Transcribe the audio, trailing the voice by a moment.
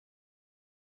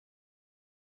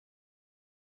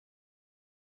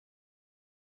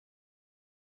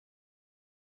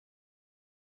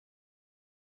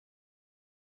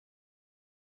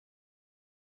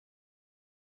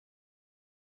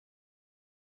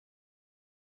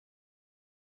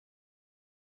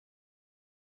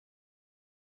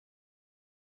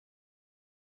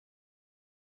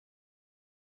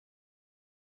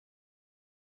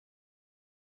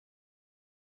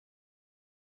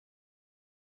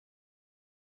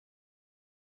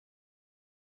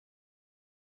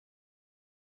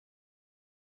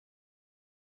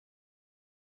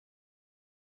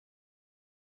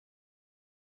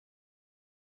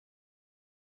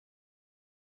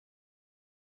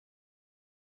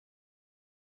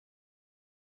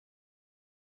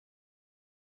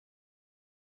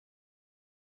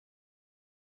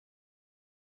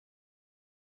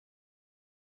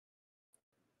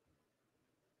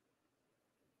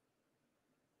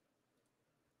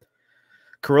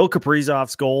Kirill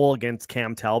Kaprizov's goal against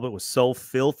Cam Talbot was so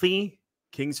filthy,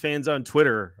 Kings fans on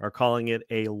Twitter are calling it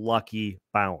a lucky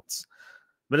bounce.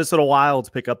 Minnesota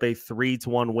Wild pick up a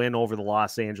 3-1 win over the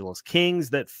Los Angeles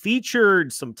Kings that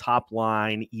featured some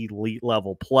top-line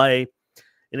elite-level play.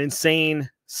 An insane,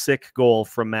 sick goal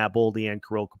from Matt Boldy and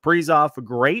Kirill Kaprizov. A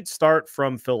great start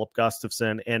from Filip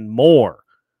Gustavsson and more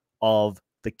of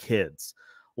the kids.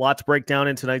 A lot to break down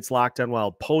in tonight's Locked On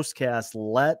Wild postcast.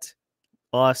 Let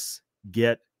us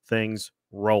get things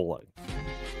rolling.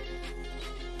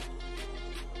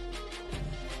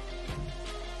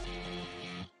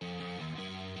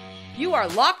 You are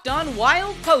Locked On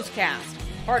Wild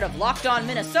Postcast, part of Locked On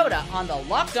Minnesota on the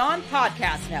Locked On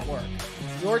Podcast Network.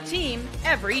 Your team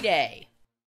every day.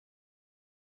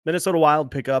 Minnesota Wild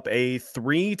pick up a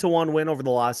 3-1 win over the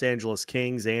Los Angeles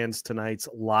Kings, and tonight's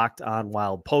Locked On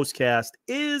Wild postcast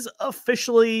is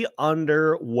officially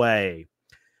underway.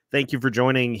 Thank you for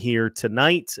joining here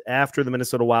tonight after the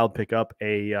Minnesota Wild pick up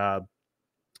a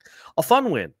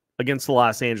fun win against the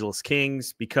Los Angeles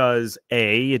Kings because,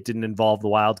 A, it didn't involve the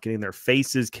Wild getting their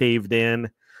faces caved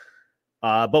in.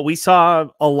 But we saw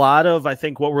a lot of, I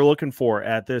think, what we're looking for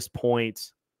at this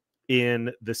point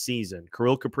in the season.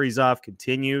 Kirill Kaprizov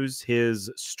continues his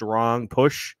strong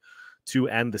push to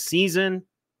end the season.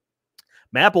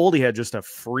 Matt Boldy had just a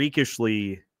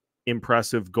freakishly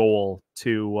impressive goal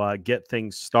to get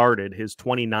things started, his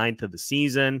 29th of the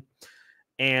season.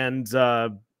 And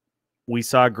we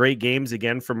saw great games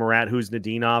again from Marat,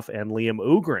 Khusnutdinov, and Liam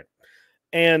Ohgren.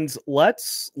 And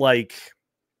let's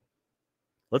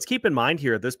keep in mind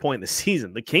here at this point in the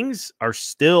season, the Kings are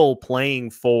still playing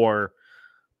for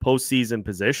postseason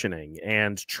positioning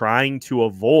and trying to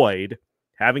avoid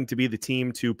having to be the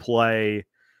team to play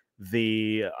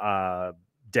the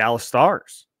Dallas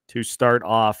Stars to start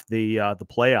off the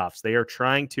playoffs. They are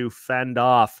trying to fend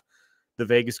off the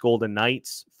Vegas Golden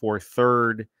Knights for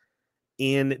third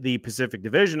in the Pacific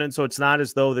Division. And so it's not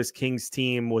as though this Kings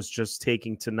team was just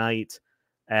taking tonight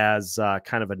as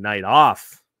kind of a night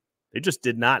off. They just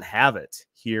did not have it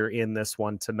here in this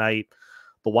one tonight.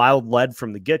 The Wild led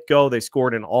from the get-go. They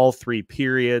scored in all three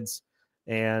periods.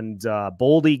 And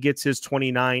Boldy gets his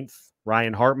 29th.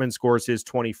 Ryan Hartman scores his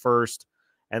 21st.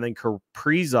 And then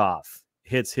Kaprizov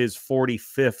hits his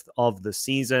 45th of the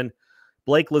season.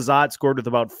 Blake Lizotte scored with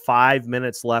about 5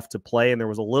 minutes left to play, and there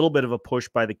was a little bit of a push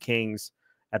by the Kings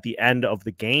at the end of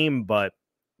the game, but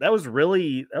that was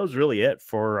really it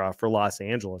for Los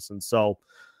Angeles. And so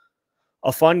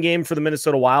a fun game for the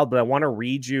Minnesota Wild, but I want to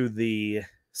read you the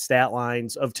stat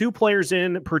lines of two players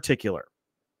in particular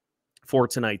for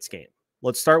tonight's game.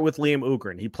 Let's start with Liam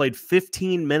Ohgren. He played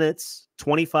 15 minutes,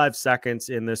 25 seconds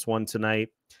in this one tonight.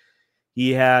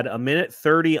 He had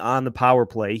 1:30 on the power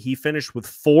play. He finished with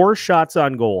 4 shots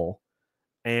on goal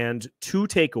and 2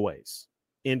 takeaways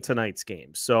in tonight's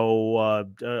game. So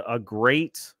a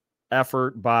great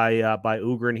effort by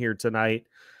Ohgren here tonight.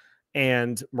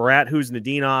 And Marat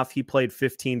Khusnutdinov, he played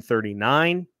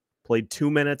 15:39, played 2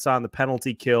 minutes on the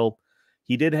penalty kill.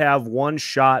 He did have 1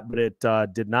 shot, but it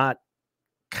did not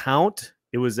count.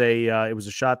 It was a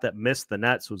shot that missed the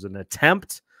net, so it was an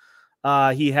attempt.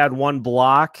 He had 1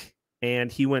 block,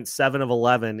 and he went 7 of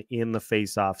 11 in the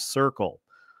faceoff circle.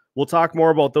 We'll talk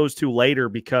more about those two later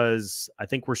because I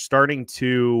think we're starting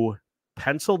to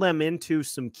pencil them into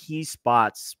some key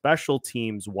spots, special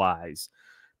teams wise,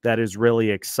 that is really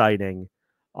exciting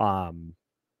going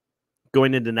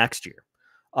into next year.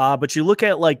 But you look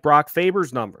at like Brock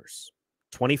Faber's numbers,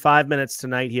 25 minutes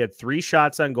tonight. He had 3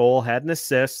 shots on goal, had an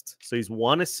assist. So he's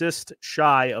 1 assist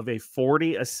shy of a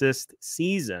 40 assist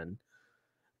season.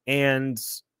 And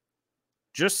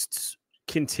just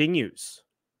continues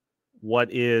what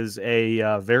is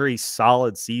a very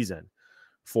solid season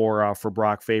for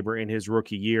Brock Faber in his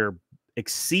rookie year,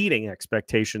 exceeding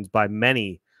expectations by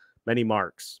many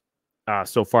marks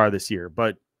so far this year.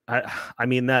 But I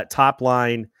mean that top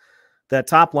line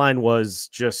was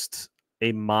just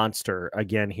a monster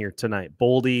again here tonight.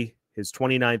 Boldy, his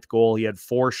 29th goal, he had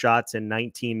 4 shots in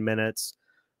 19 minutes,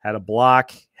 had a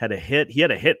block, had a hit. He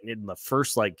had a hit in the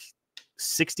first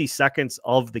 60 seconds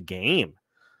of the game.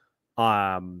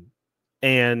 And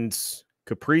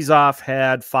Kaprizov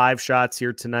had 5 shots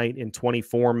here tonight in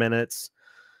 24 minutes.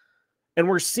 And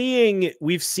we've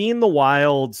seen the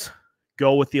Wild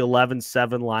go with the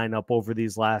 11-7 lineup over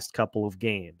these last couple of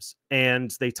games.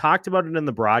 And they talked about it in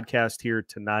the broadcast here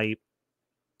tonight.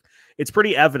 It's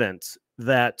pretty evident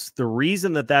that the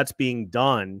reason that that's being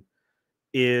done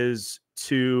is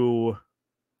to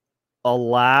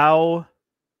allow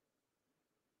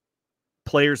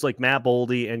players like Matt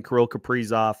Boldy and Kirill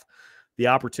Kaprizov the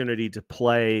opportunity to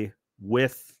play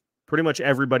with pretty much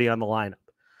everybody on the lineup.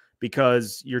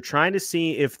 because you're trying to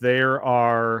see if there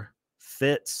are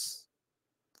fits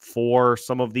for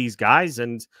some of these guys.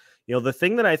 And, the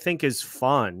thing that I think is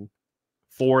fun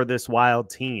for this Wild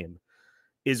team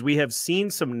is we have seen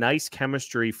some nice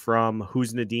chemistry from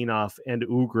Khusnutdinov and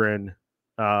Ohgren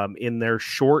in their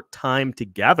short time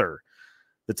together.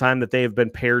 The time that they have been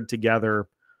paired together,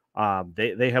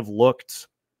 they have looked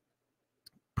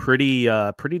pretty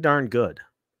darn good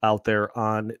out there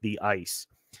on the ice.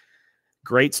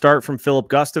 Great start from Filip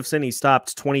Gustavsson. He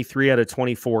stopped 23 out of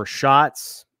 24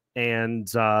 shots,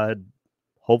 and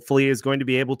hopefully is going to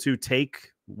be able to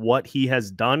take what he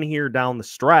has done here down the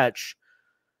stretch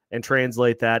and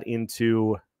translate that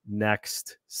into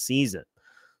next season.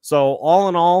 So all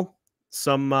in all,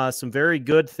 some very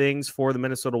good things for the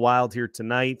Minnesota Wild here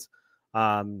tonight.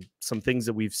 Some things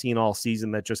that we've seen all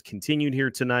season that just continued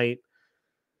here tonight.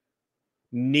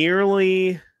 There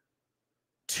were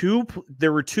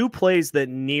two plays that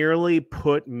nearly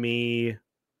put me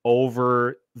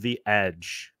over the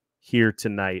edge here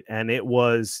tonight, and it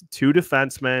was two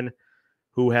defensemen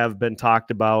who have been talked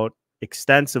about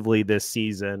extensively this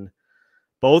season,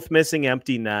 both missing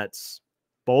empty nets,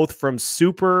 both from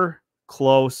super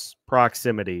close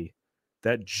proximity,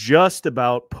 that just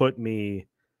about put me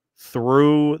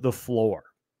through the floor.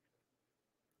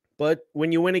 But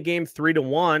when you win a game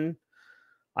 3-1,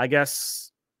 I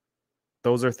guess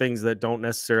those are things that don't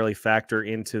necessarily factor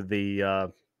into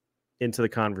the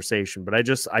conversation. But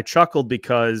I chuckled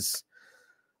because,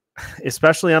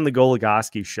 especially on the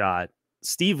Goligoski shot,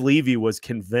 Steve Levy was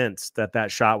convinced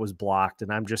that shot was blocked,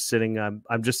 and I'm just sitting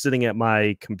at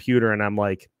my computer, and I'm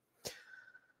like,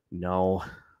 no,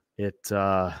 it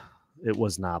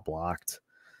was not blocked.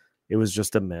 It was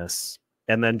just a miss.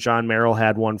 And then John Merrill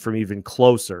had one from even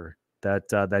closer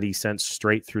that he sent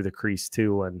straight through the crease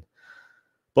too, and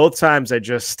both times I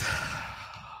just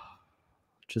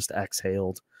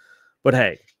exhaled. But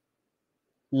hey,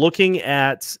 look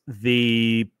at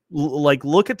the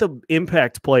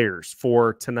impact players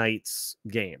for tonight's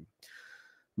game.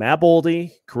 Matt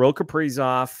Boldy, Kirill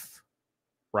Kaprizov,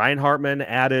 Ryan Hartman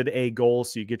added a goal,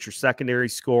 so you get your secondary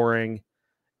scoring.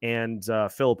 And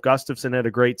Filip Gustavsson had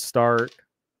a great start.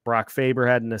 Brock Faber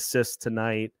had an assist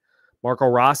tonight. Marco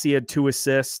Rossi had 2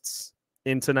 assists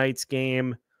in tonight's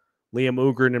game. Liam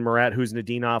Ohgren and Marat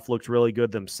Khusnutdinov looked really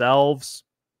good themselves.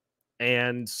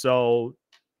 And so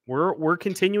we're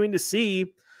continuing to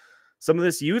see some of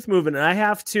this youth movement. And I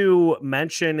have to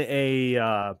mention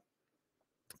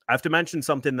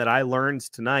something that I learned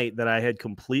tonight that I had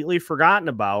completely forgotten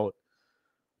about,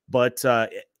 but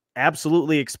it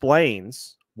absolutely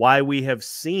explains why we have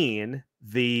seen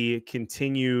the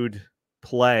continued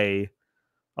play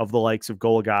of the likes of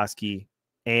Goligoski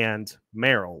and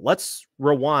Merrill. Let's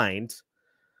rewind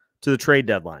to the trade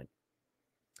deadline.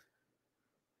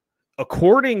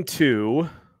 According to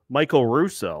Michael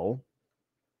Russo,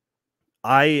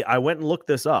 I went and looked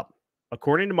this up.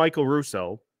 According to Michael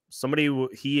Russo, somebody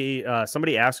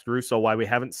asked Russo why we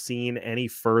haven't seen any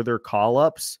further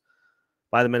call-ups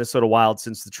by the Minnesota Wild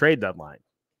since the trade deadline.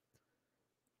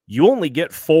 You only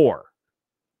get 4.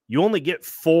 You only get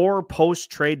 4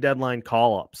 post-trade deadline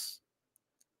call-ups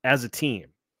as a team.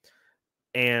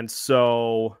 And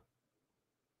so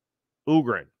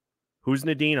Ohgren,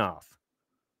 Khusnutdinov,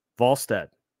 Volstead,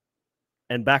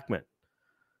 and Beckman.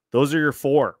 Those are your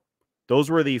 4. Those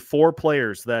were the 4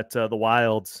 players that the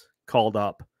Wilds called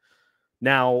up.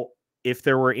 Now, if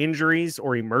there were injuries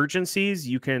or emergencies,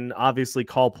 you can obviously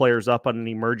call players up on an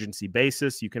emergency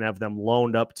basis. You can have them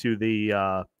loaned up to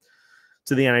the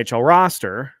NHL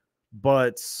roster,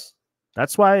 but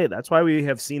that's why we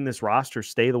have seen this roster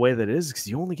stay the way that it is, because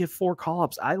you only get 4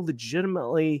 call-ups. I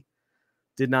legitimately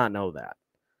did not know that.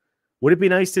 Would it be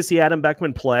nice to see Adam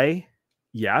Beckman play?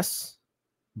 Yes,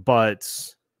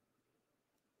 but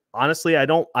honestly, I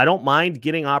don't mind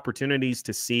getting opportunities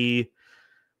to see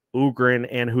Ohgren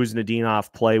and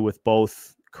Khusnutdinov play with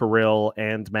both Kirill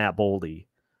and Matt Boldy,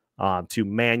 to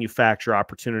manufacture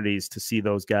opportunities to see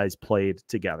those guys played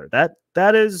together.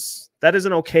 That is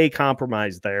an okay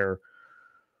compromise there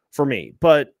for me.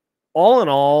 But all in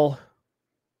all,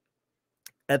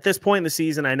 at this point in the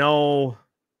season, I know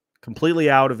completely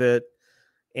out of it,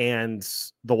 and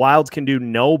the Wilds can do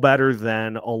no better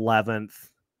than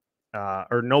 11th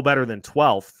or no better than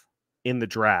 12th in the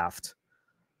draft.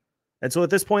 And so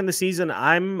at this point in the season,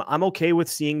 I'm okay with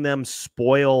seeing them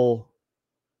spoil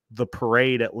the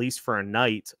parade, at least for a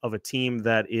night, of a team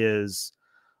that is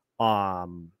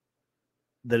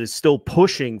still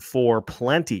pushing for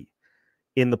plenty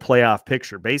in the playoff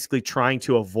picture, basically trying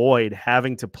to avoid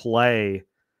having to play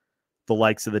the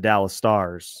likes of the Dallas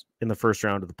Stars in the first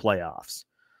round of the playoffs.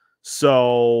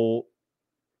 So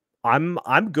I'm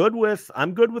good with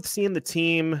seeing the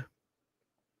team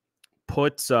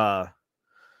put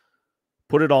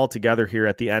it all together here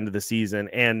at the end of the season.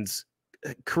 And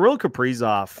Kirill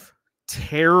Kaprizov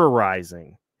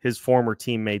terrorizing his former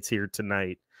teammates here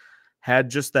tonight.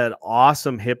 Had just that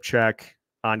awesome hip check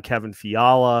on Kevin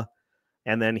Fiala,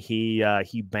 and then he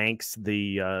banks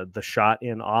the shot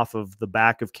in off of the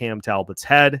back of Cam Talbot's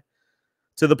head,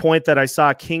 to the point that I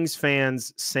saw Kings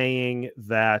fans saying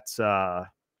that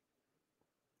that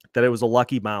it was a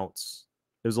lucky bounce.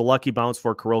 It was a lucky bounce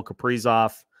for Kirill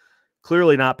Kaprizov.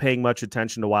 Clearly not paying much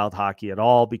attention to Wild hockey at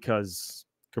all, because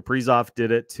Kaprizov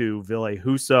did it to Ville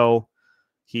Husso.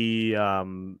 He's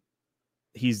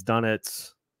done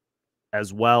it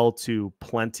as well to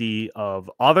plenty of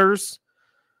others.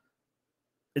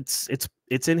 It's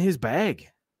in his bag.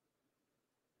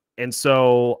 And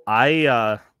so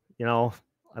I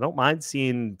don't mind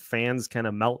seeing fans kind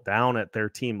of melt down at their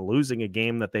team losing a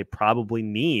game that they probably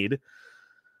need.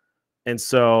 And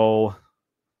so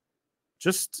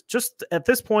just at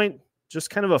this point, just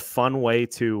kind of a fun way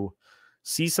to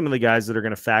see some of the guys that are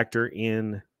going to factor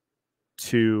in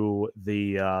to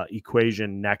the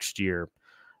equation next year.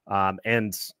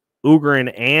 And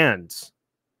Ohgren and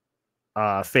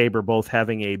Faber both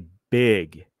having a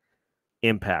big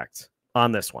impact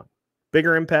on this one.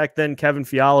 Bigger impact than Kevin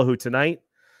Fiala, who tonight,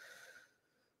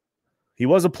 he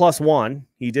was a +1.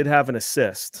 He did have an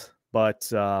assist, but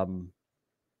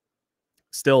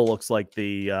still looks like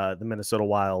the Minnesota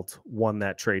Wild won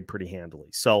that trade pretty handily.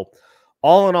 So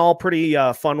all in all, pretty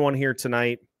fun one here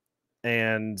tonight.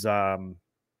 And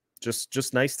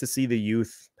just nice to see the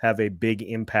youth have a big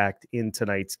impact in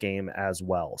tonight's game as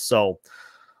well. So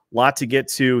a lot to get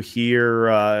to here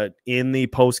in the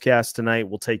postcast tonight.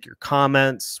 We'll take your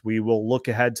comments. We will look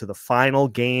ahead to the final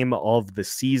game of the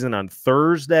season on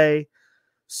Thursday.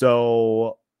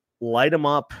 So light them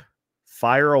up,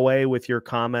 fire away with your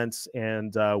comments,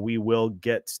 and we will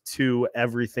get to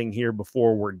everything here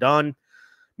before we're done.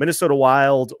 Minnesota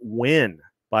Wild win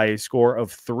by a score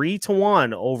of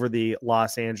 3-1 over the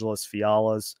Los Angeles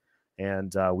Fialas.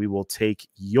 And we will take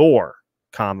your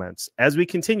comments as we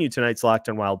continue tonight's Locked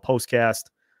On Wild postcast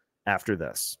after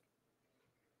this.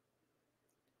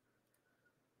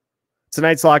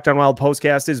 Tonight's Locked On Wild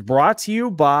postcast is brought to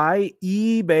you by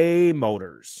eBay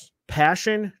Motors.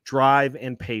 Passion, drive,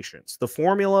 and patience. The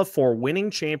formula for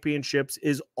winning championships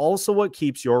is also what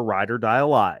keeps your ride or die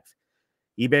alive.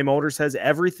 eBay Motors has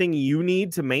everything you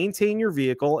need to maintain your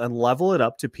vehicle and level it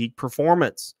up to peak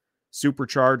performance.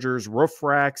 Superchargers, roof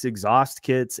racks, exhaust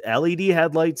kits, LED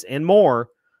headlights, and more.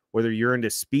 Whether you're into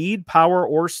speed, power,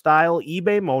 or style,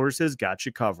 eBay Motors has got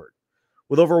you covered.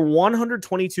 With over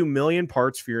 122 million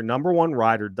parts for your number one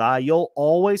ride or die, you'll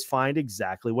always find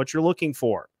exactly what you're looking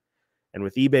for. And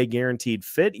with eBay Guaranteed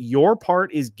Fit, your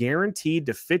part is guaranteed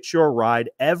to fit your ride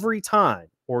every time,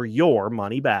 or your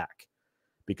money back.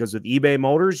 Because with eBay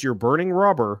Motors, you're burning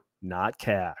rubber, not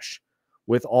cash.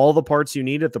 With all the parts you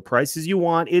need at the prices you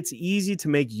want, it's easy to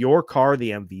make your car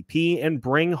the MVP and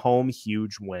bring home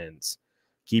huge wins.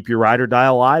 Keep your ride or die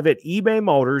alive at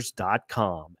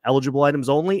ebaymotors.com. Eligible items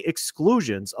only.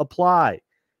 Exclusions apply.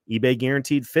 eBay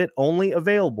Guaranteed Fit only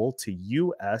available to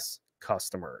U.S.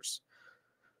 customers.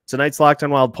 Tonight's Locked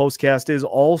On Wild postcast is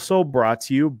also brought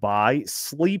to you by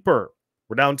Sleeper.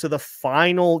 We're down to the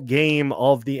final game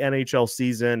of the NHL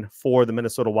season for the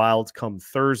Minnesota Wild come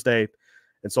Thursday.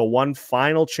 And so one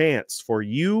final chance for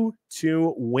you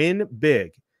to win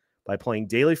big by playing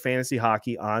daily fantasy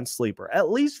hockey on Sleeper, at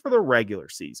least for the regular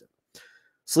season.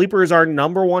 Sleeper is our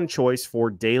number one choice for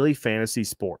daily fantasy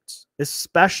sports,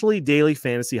 especially daily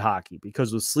fantasy hockey,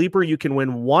 because with Sleeper, you can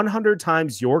win 100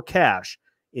 times your cash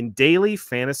in daily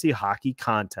fantasy hockey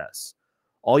contests.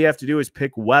 All you have to do is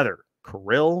pick whether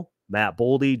Kirill, Matt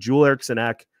Boldy, Joel Eriksson,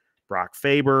 Brock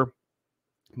Faber,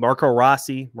 Marco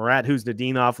Rossi, Marat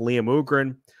Khusnutdinov, Liam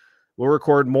Ohgren will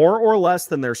record more or less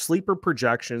than their sleeper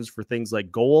projections for things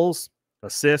like goals,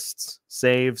 assists,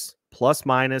 saves, plus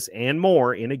minus, and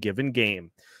more in a given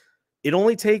game. It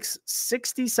only takes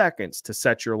 60 seconds to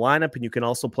set your lineup, and you can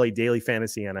also play daily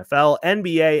fantasy NFL,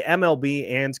 NBA,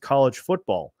 MLB, and college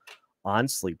football on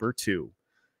Sleeper too.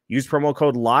 Use promo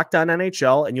code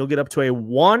LOCKEDONNHL, and you'll get up to a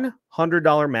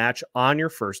 $100 match on your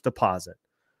first deposit.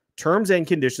 Terms and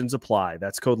conditions apply.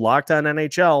 That's code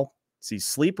LOCKEDONNHL. See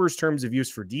Sleeper's terms of use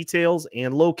for details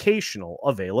and locational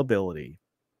availability.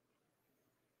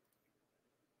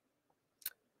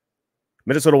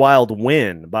 Minnesota Wild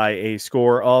win by a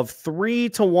score of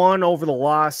 3-1 over the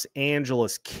Los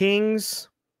Angeles Kings.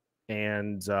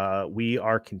 And we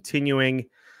are continuing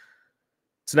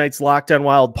tonight's Locked On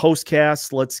Wild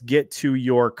postcast. Let's get to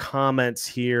your comments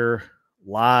here. A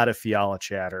lot of Fiala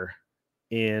chatter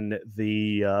in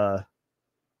the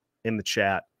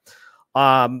chat.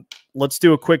 Let's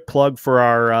do a quick plug for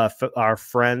our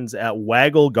friends at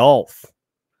Waggle Golf,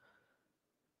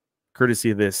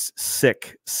 courtesy of this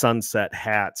sick sunset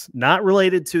hat, not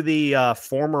related to the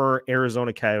former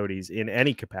Arizona Coyotes in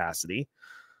any capacity.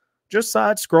 Just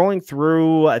saw it scrolling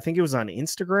through. I think it was on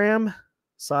Instagram.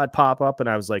 Saw it pop up, and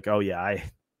I was like, "Oh yeah,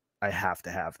 I have to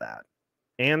have that,"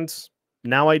 and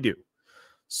now I do.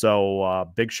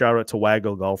 So big shout out to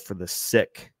Waggle Golf for the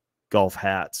sick golf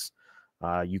hats.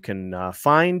 You can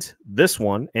find this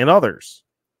one and others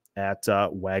at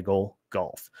Waggle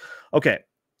Golf. Okay,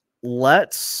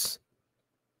 let's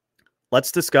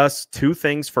discuss two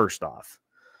things first off.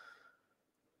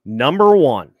 Number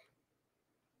one,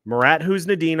 Marat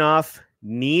Khusnutdinov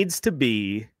needs to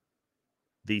be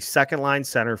the second line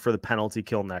center for the penalty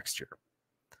kill next year.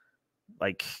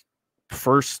 Like,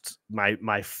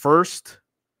 my first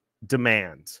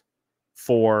demand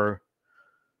for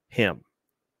him.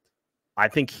 I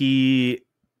think he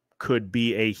could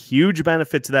be a huge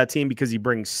benefit to that team because he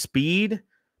brings speed,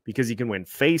 because he can win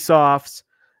faceoffs,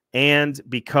 and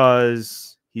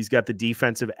because he's got the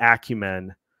defensive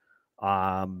acumen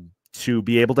to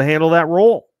be able to handle that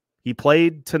role. He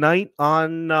played tonight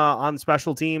on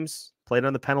special teams, played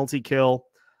on the penalty kill.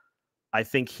 I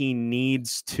think he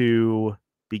needs to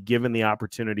be given the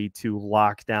opportunity to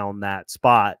lock down that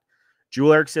spot.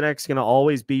 Joel Eriksson's going to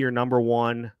always be your number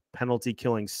one penalty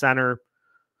killing center.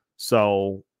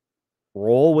 So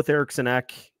roll with Eriksson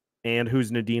and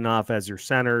Khusnutdinov as your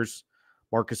centers.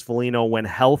 Marcus Foligno, when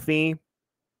healthy,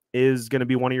 is going to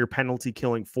be one of your penalty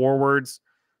killing forwards.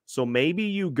 So maybe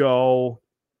you go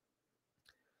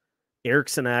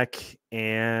Eriksson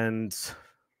and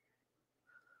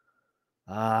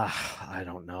I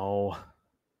don't know,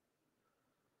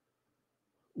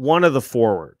 one of the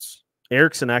forwards,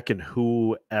 Eriksson and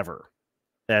whoever,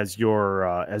 as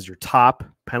your top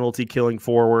penalty killing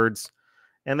forwards,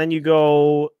 and then you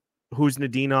go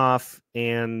Khusnutdinov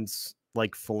and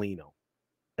like Foligno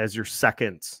as your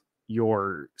second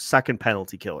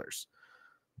penalty killers.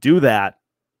 Do that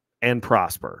and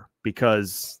prosper,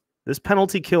 because this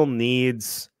penalty kill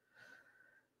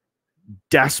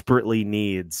desperately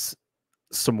needs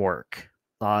some work.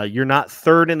 You're not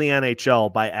third in the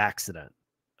NHL by accident.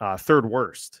 Third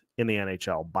worst in the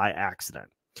NHL by accident.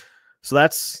 So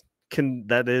that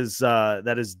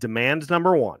is demand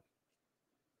number one.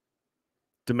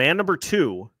 Demand number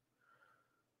two,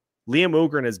 Liam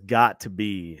Ohgren has got to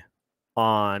be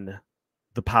on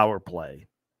the power play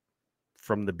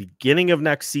from the beginning of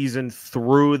next season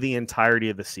through the entirety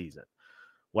of the season.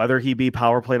 Whether he be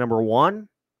power play number one,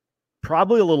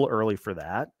 probably a little early for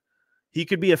that. He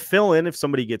could be a fill-in if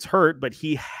somebody gets hurt, but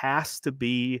he has to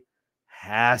be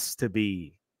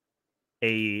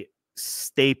a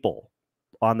staple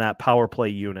on that power play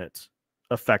unit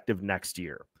effective next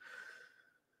year.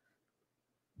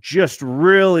 Just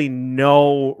really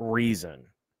no reason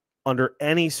under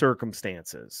any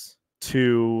circumstances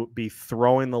to be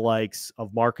throwing the likes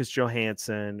of Marcus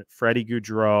Johansson, Freddie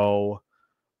Gaudreau.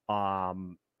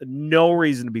 No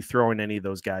reason to be throwing any of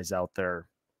those guys out there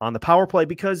on the power play,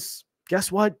 because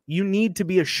guess what? You need to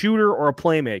be a shooter or a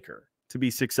playmaker to be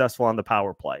successful on the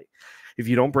power play. If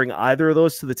you don't bring either of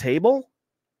those to the table,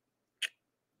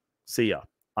 see ya.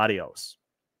 Adios.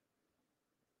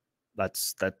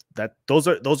 Those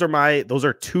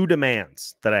are two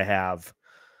demands that I have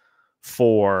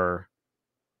for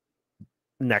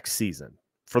next season.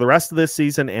 For the rest of this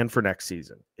season and for next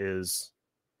season is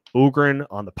Ohgren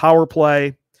on the power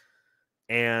play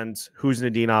and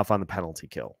Khusnutdinov on the penalty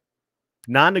kill.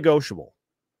 Non-negotiable.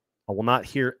 I will not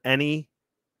hear any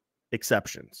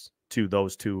exceptions to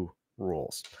those two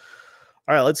rules.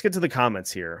 All right, let's get to the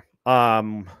comments here.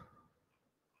 Because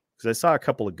I saw a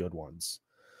couple of good ones.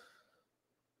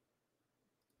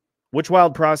 Which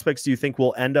Wild prospects do you think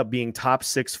will end up being top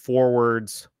 6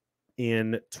 forwards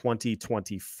in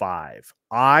 2025?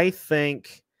 I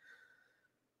think,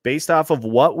 based off of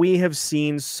what we have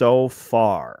seen so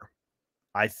far,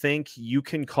 I think you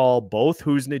can call both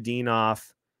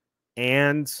Khusnutdinov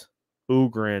and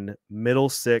Ohgren middle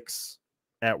 6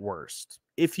 at worst.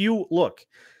 If you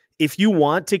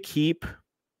want to keep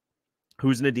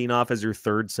Khusnutdinov as your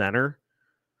third center,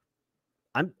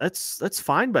 that's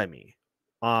fine by me.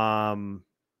 I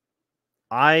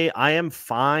am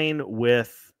fine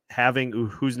with having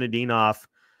Khusnutdinov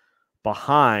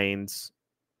behind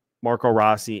Marco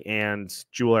Rossi and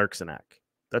Joel Eriksson.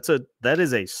 That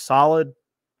is a solid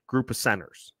group of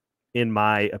centers, in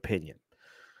my opinion.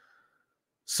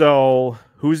 So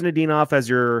Khusnutdinov as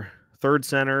your third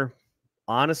center.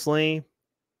 Honestly,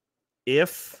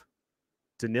 if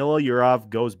Danila Yurov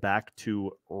goes back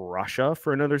to Russia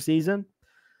for another season,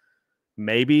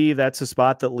 maybe that's a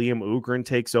spot that Liam Ohgren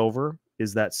takes over,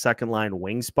 is that second line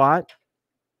wing spot.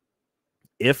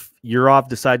 If Yurov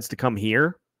decides to come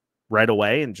here right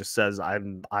away and just says, I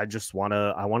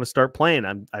want to start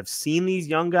playing. I've seen these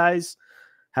young guys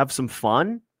have some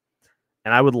fun,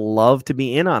 and I would love to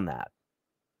be in on that.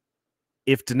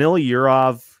 If Danila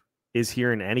Yurov is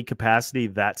here in any capacity,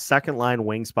 that second line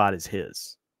wing spot is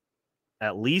his,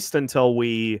 at least until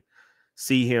we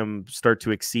see him start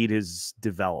to exceed his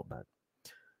development.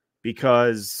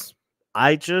 Because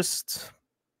I just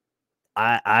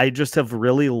have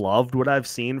really loved what I've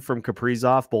seen from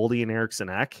Kaprizov, Boldy, and Eriksson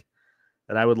Ek,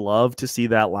 that I would love to see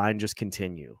that line just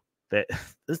continue.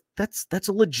 That's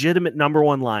a legitimate number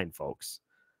one line, folks.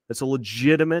 That's a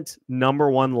legitimate number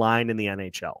one line in the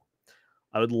NHL.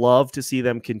 I would love to see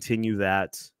them continue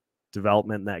that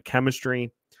development and that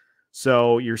chemistry.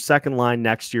 So your second line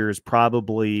next year is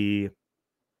probably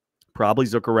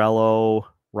Zuccarello,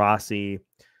 Rossi.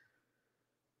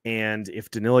 And if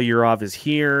Danila Yurov is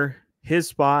here, his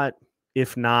spot.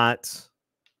 If not,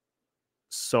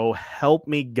 so help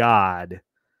me God,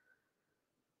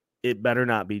 it better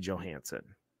not be Johansson.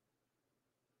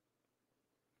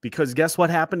 Because guess what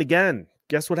happened again?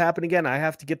 I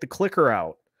have to get the clicker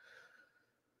out.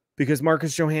 Because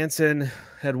Marcus Johansson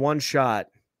had one shot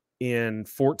in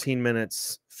 14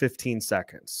 minutes, 15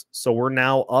 seconds. So we're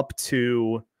now up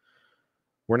to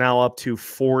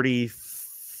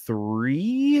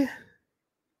 43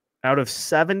 out of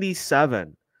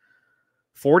 77.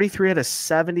 43 out of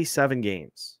 77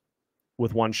 games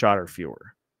with one shot or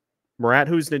fewer. Marat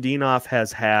Khusnutdinov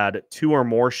has had 2 or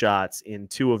more shots in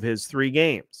 2 of his 3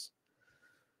 games.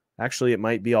 Actually, it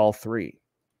might be all 3.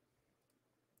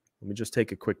 Let me just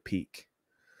take a quick peek.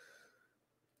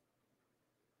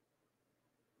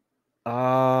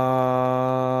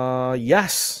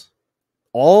 Yes.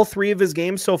 All 3 of his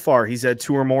games so far, he's had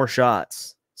 2 or more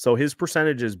shots. So his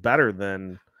percentage is better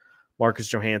than Marcus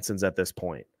Johansson's at this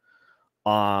point.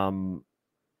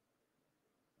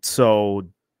 So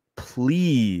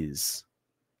please,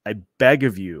 I beg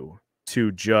of you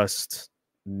to just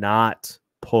not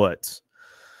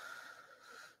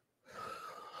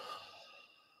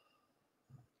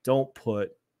don't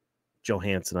put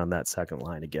Johansson on that second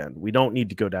line again. We don't need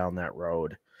to go down that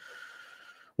road.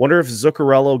 Wonder if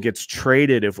Zuccarello gets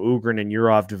traded if Ohgren and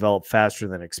Yurov develop faster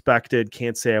than expected.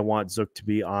 Can't say I want Zook to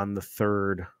be on the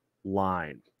third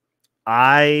line.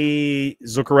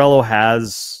 Zuccarello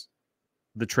has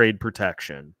the trade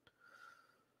protection.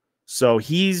 So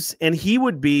he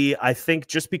would be, I think,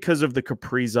 just because of the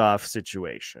Kaprizov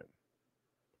situation,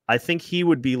 I think he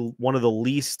would be one of the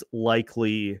least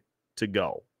likely to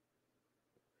go.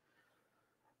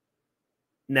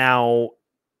 Now,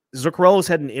 Zuccarello's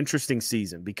had an interesting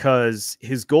season because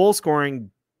his goal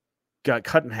scoring got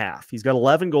cut in half. He's got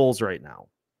 11 goals right now.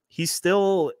 He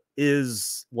still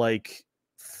is like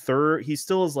third. He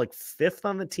still is like 5th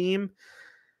on the team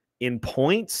in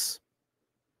points,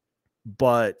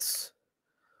 but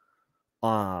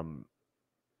I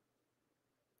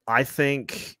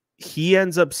think he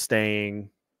ends up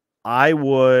staying. I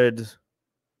would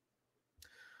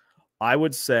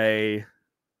say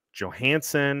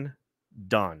Johansson,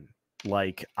 done.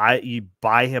 Like you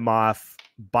buy him off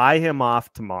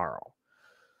tomorrow.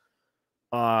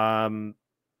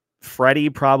 Freddie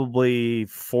probably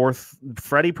 4th.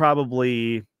 Freddie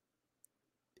probably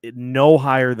no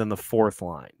higher than the 4th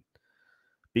line,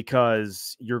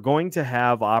 because you're going to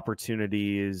have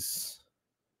opportunities.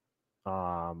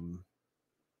 You're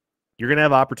going to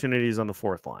have opportunities on the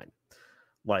 4th line.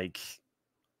 Like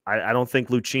I don't think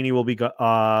Lucchini will be.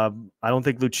 I don't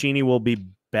think Lucchini will be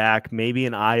back. Maybe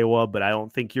in Iowa, but I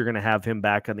don't think you're going to have him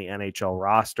back on the NHL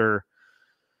roster.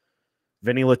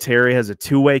 Vinny Lettieri has a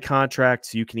 2-way contract,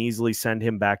 so you can easily send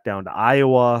him back down to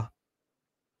Iowa.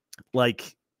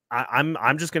 Like I'm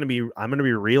going to be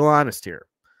real honest here.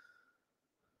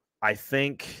 I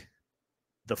think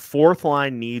the 4th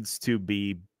line needs to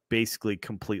be basically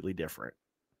completely different,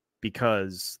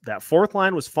 because that 4th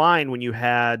line was fine when you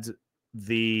had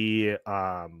the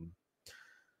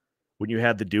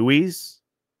Deweys.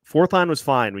 4th line was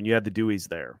fine when you had the Deweys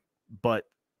there, but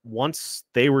once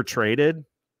they were traded,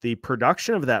 the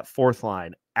production of that 4th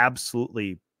line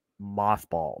absolutely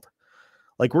mothballed.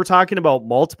 Like, we're talking about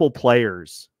multiple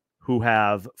players who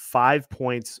have 5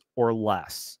 points or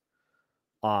less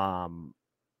in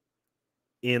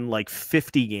like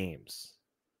 50 games.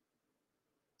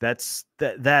 That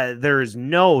there is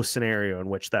no scenario in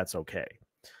which that's okay.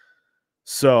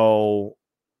 So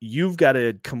you've got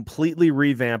to completely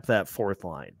revamp that fourth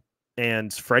line.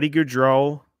 And Freddie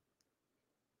Gaudreau,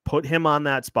 put him on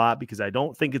that spot because I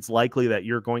don't think it's likely that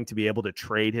you're going to be able to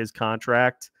trade his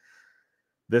contract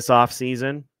this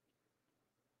offseason.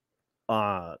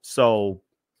 So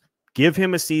give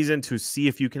him a season to see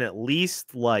if you can at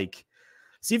least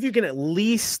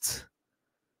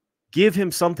give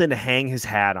him something to hang his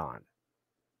hat on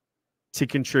to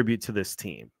contribute to this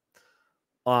team.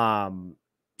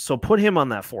 So put him on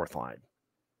that fourth line.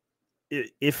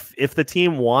 If the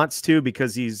team wants to,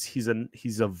 because he's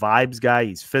a vibes guy,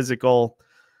 he's physical.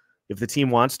 If the team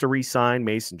wants to re-sign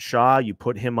Mason Shaw, you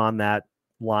put him on that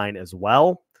line as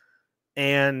well.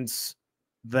 And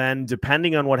then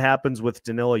depending on what happens with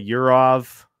Danila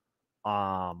Yurov,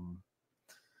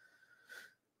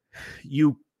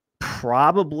 you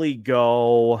probably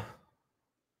go,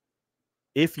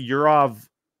 if Yurov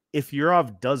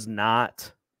does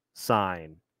not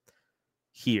sign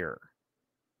here,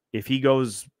 if he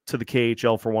goes to the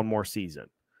KHL for one more season,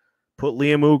 put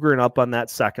Liam Ohgren up on that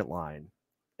second line.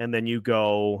 And then you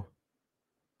go,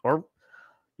 or,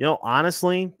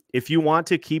 honestly, if you want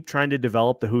to keep trying to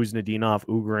develop the Khusnutdinov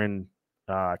Ohgren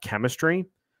chemistry,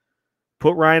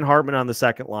 put Ryan Hartman on the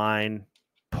second line,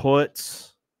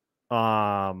 put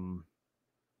Marcus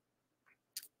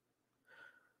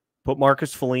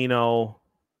Foligno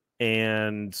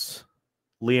and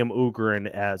Liam Ohgren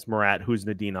as Marat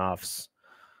Khusnutdinov's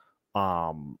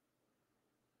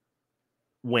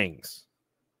wings.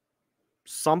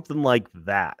 Something like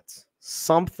that.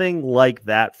 Something like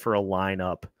that for a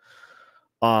lineup.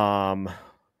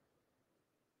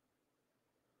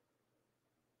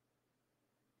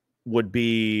 Would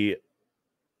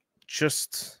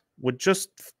just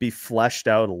be fleshed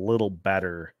out a little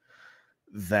better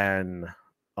than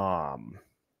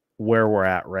where we're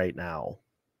at right now.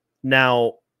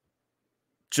 Now,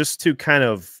 just to kind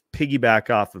of piggyback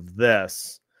off of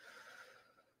this,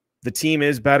 the team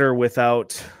is better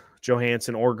without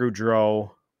Johansson or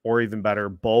Gaudreau, or even better,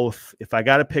 both. If I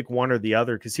got to pick one or the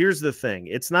other, because here's the thing.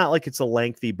 It's not like it's a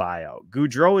lengthy buyout.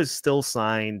 Gaudreau is still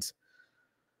signed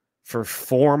for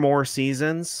 4 more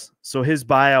seasons, so his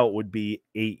buyout would be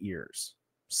 8 years,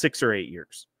 6 or 8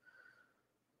 years.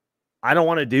 I don't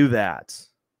want to do that.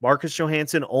 Marcus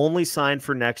Johansson only signed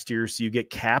for next year, so you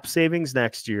get cap savings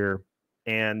next year,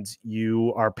 and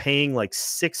you are paying like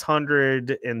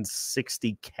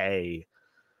 $660K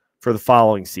for the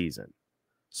following season.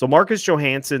 So Marcus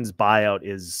Johansson's buyout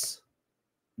is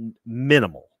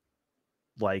minimal.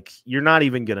 Like you're not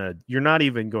even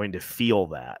going to feel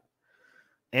that.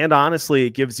 And honestly,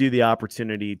 it gives you the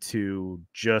opportunity to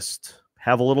just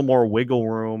have a little more wiggle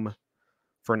room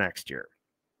for next year.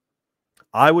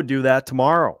 I would do that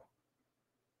tomorrow.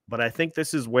 But I think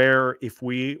this is where, if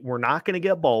we're not going to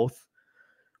get both,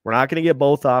 we're not going to get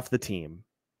both off the team.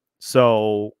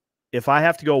 So if I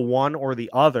have to go one or the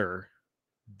other,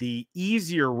 the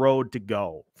easier road to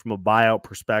go from a buyout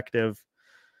perspective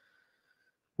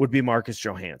would be Marcus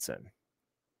Johansson.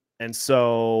 And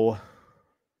so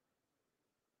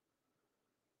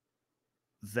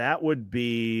that would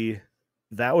be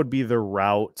the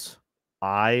route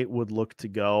I would look to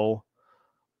go.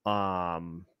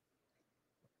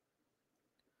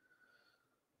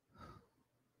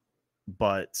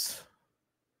 But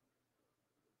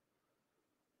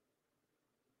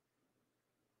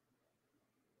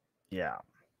yeah.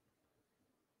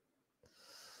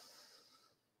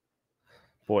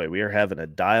 Boy, we are having a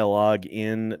dialogue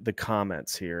in the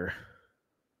comments here.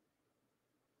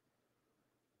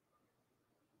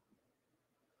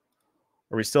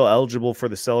 Are we still eligible for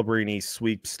the Celebrini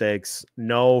sweepstakes?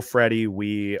 No, Freddie,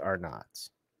 we are not.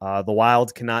 The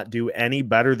Wild cannot do any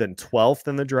better than 12th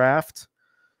in the draft.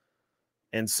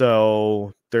 And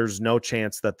so there's no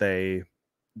chance that the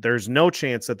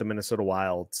Minnesota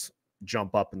Wilds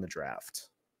jump up in the draft.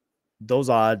 Those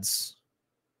odds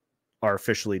are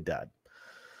officially dead.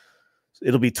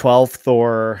 It'll be 12th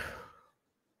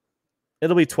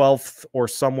or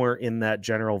somewhere in that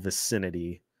general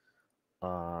vicinity.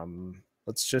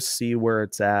 Let's just see where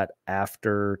it's at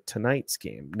after tonight's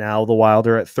game. Now the Wild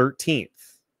are at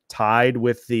 13th, tied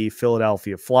with the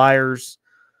Philadelphia Flyers.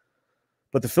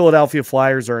 But the Philadelphia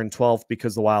Flyers are in 12th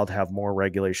because the Wild have more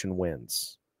regulation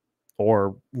wins,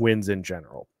 or wins in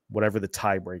general, whatever the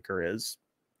tiebreaker is.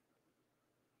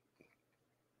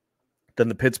 Then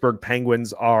the Pittsburgh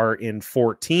Penguins are in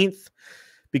 14th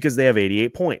because they have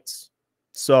 88 points.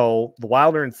 So the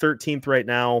Wild are in 13th right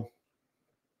now.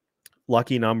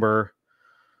 Lucky number.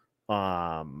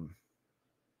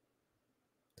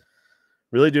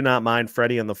 Really do not mind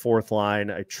Freddie on the fourth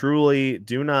line. I truly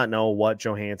do not know what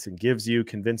Johansson gives you.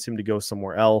 Convince him to go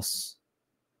somewhere else.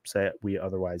 Say we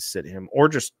otherwise sit him, or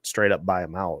just straight up buy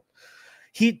him out.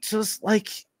 He just, like,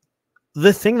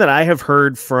 the thing that I have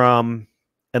heard from,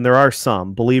 and there are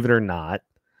some, believe it or not,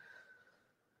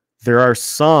 there are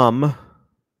some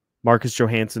Marcus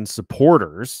Johansson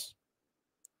supporters.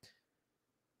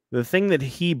 The thing that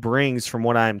he brings, from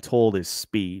what I'm told, is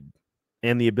speed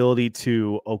and the ability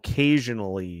to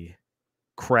occasionally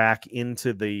crack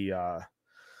into the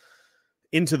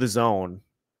zone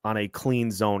on a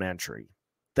clean zone entry.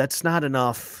 That's not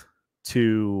enough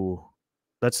to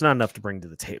bring to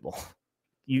the table.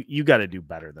 You got to do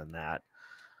better than that.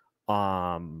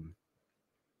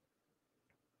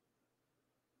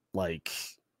 Like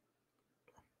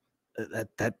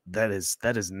that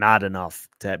is not enough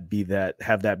to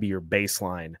have that be your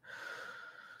baseline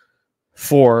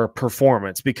for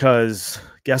performance, because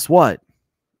guess what?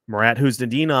 Marat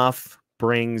Khusnutdinov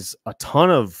brings a ton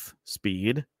of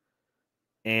speed,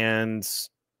 and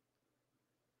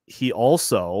he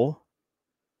also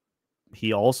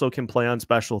can play on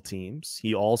special teams.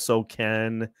 He also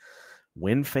can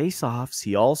win faceoffs.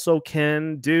 He also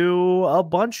can do a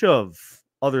bunch of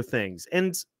other things.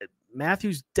 And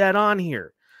Matthew's dead on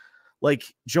here. Like,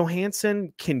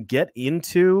 Johansson can get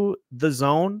into the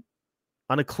zone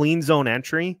on a clean zone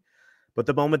entry, but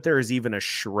the moment there is even a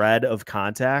shred of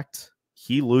contact,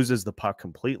 he loses the puck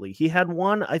completely. He had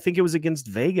one, I think it was against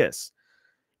Vegas,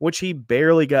 which he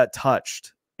barely got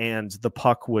touched, and the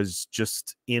puck was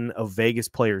just in a Vegas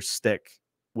player's stick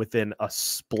within a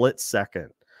split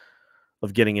second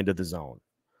of getting into the zone.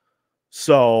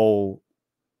 So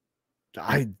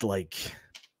I like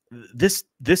this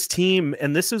team,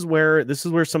 and this is where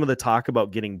some of the talk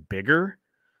about getting bigger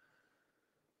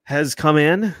has come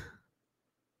in.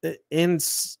 And,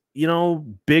 you know,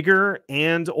 bigger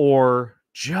and or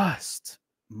just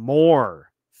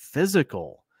more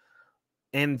physical,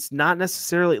 and not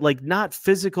necessarily, like, not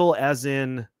physical as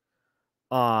in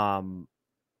not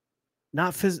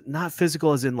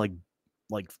physical as in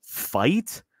like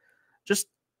fight. Just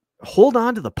hold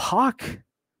on to the puck.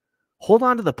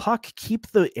 Keep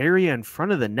the area in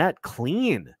front of the net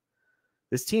clean.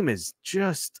 This team is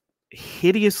just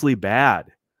hideously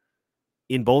bad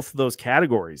in both of those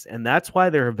categories. And that's why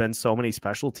there have been so many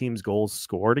special teams goals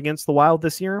scored against the Wild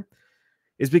this year,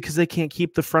 is because they can't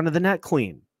keep the front of the net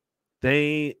clean.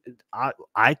 I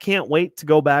can't wait to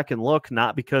go back and look,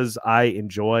 not because I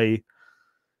enjoy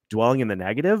dwelling in the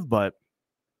negative, but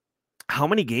how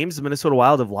many games the Minnesota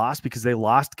Wild have lost because they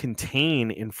lost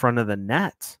contain in front of the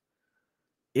net.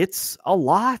 It's a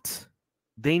lot.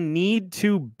 They need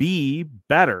to be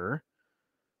better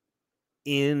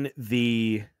in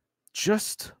the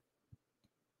just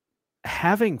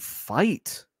having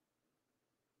fight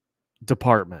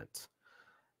department.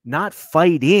 Not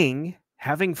fighting,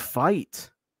 having fight.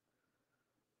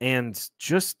 And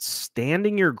just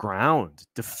standing your ground,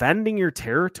 defending your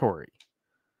territory.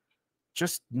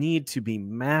 Just need to be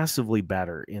massively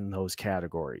better in those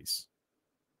categories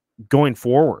going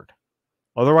forward.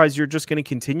 Otherwise, you're just going to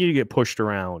continue to get pushed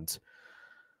around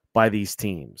by these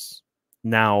teams.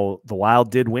 Now, the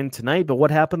Wild did win tonight, but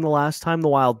what happened the last time the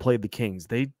Wild played the Kings?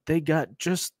 They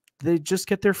just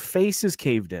get their faces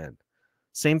caved in.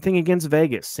 Same thing against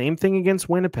Vegas. Same thing against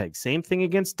Winnipeg. Same thing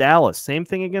against Dallas. Same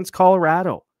thing against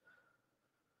Colorado.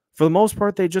 For the most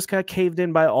part, they just got caved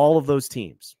in by all of those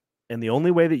teams. And the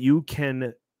only way that you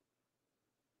can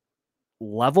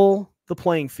level the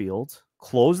playing field,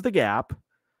 close the gap,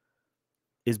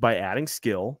 is by adding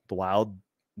skill. The Wild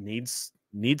needs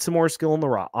some more skill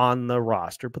on the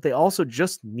roster, but they also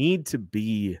just need to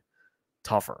be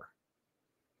tougher.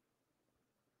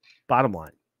 Bottom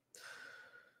line.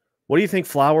 What do you think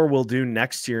Flower will do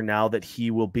next year now that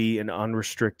he will be an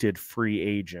unrestricted free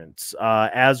agent?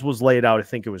 As was laid out, I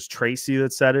think it was Tracy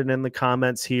that said it in the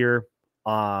comments here.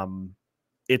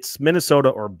 It's Minnesota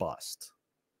or bust.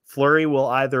 Fleury will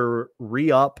either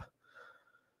re-up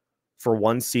for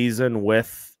one season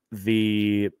with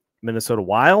the Minnesota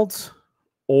Wild,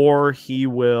 or he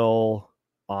will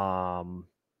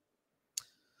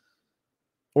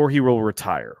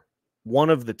retire. One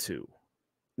of the two.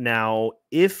 Now,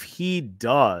 if he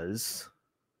does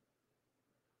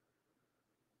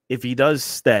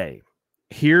stay,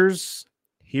 here's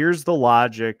the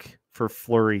logic for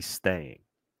Fleury staying.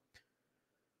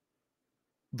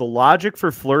 The logic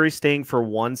for Fleury staying for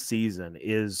one season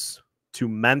is to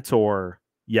mentor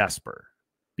Jesper,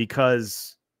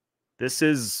 because this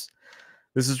is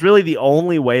really the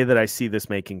only way that I see this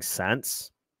making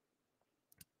sense.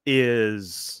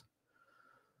 Is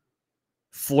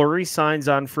Fleury signs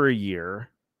on for a year.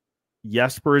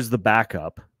 Jesper is the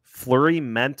backup. Fleury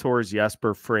mentors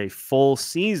Jesper for a full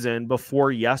season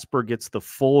before Jesper gets the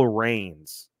full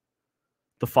reins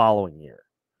the following year.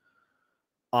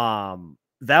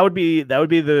 That would be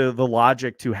the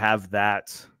logic to have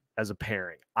that as a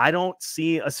pairing. I don't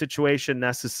see a situation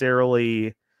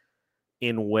necessarily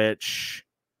in which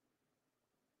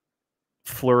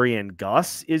Fleury and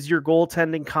Gus is your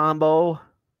goaltending combo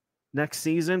next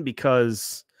season,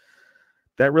 because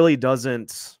that really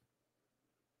doesn't,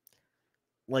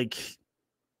 like,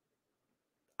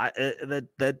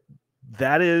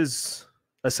 that is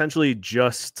essentially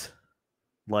just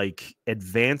like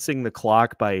advancing the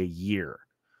clock by a year.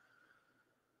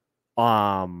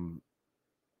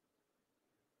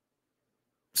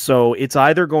 So it's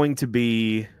either going to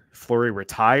be Fleury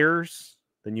retires,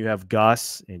 then you have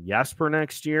Gus and Jesper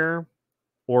next year,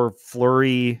 or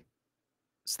Fleury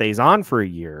stays on for a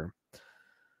year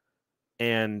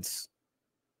and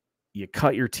you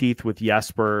cut your teeth with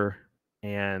Jesper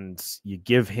and you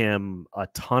give him a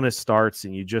ton of starts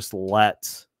and you just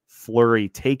let Fleury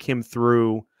take him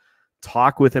through,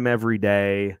 talk with him every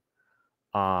day.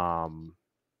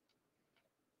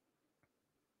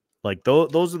 Like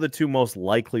those are the two most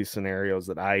likely scenarios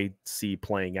that I see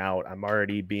playing out. I'm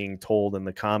already being told in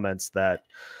the comments that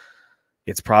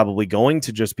it's probably going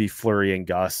to just be Fleury and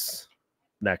Gus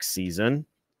next season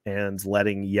and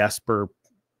letting Jesper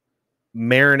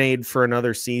marinate for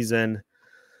another season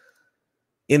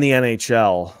in the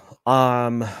NHL.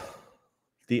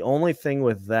 The only thing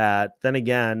with that, then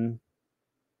again,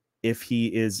 if he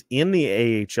is in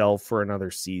the AHL for another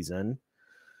season,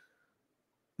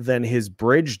 then his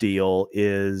bridge deal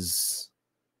is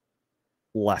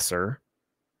lesser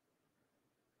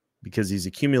because he's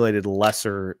accumulated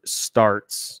lesser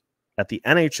starts at the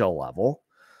NHL level.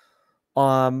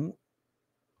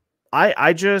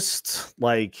 I just,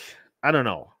 like, I don't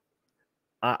know.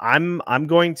 I'm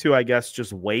going to, I guess,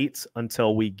 just wait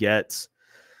until we get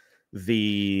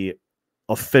the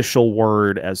official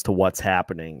word as to what's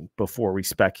happening before we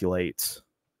speculate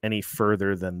any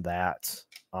further than that.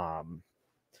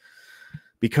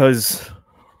 Because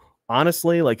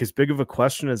honestly, like, as big of a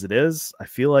question as it is, I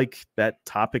feel like that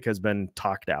topic has been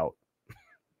talked out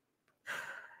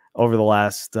over the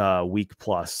last week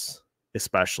plus,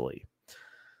 especially.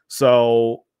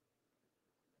 So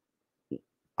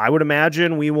I would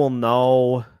imagine we will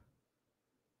know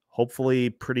hopefully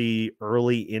pretty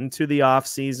early into the off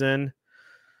season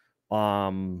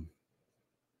as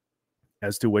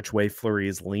to which way Fleury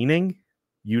is leaning.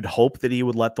 You'd hope that he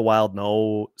would let the Wild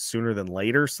know sooner than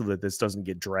later so that this doesn't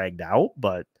get dragged out,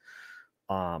 but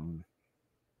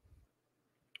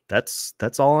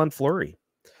that's all on Fleury.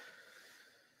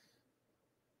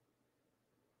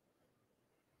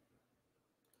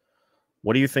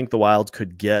 What do you think the Wild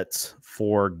could get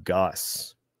for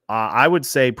Gus? I would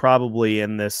say probably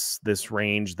in this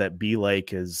range that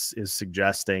B-Lake is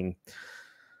suggesting,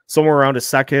 somewhere around a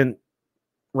second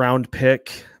round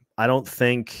pick. I don't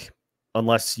think,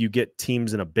 unless you get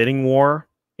teams in a bidding war,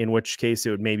 in which case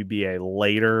it would maybe be a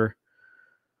later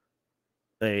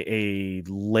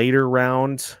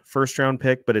round first round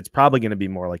pick, but it's probably going to be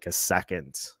more like a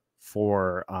second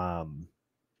for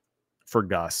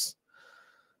Gus.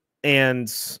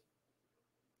 And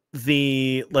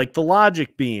the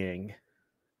logic being,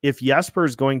 if Jesper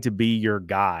is going to be your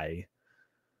guy,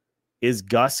 is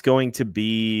Gus going to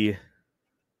be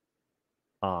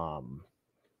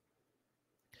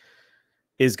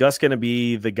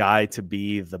the guy to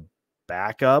be the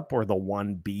backup or the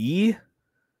 1B?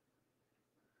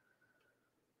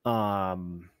 That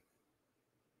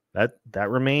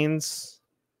remains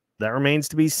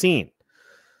to be seen.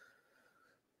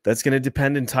 That's going to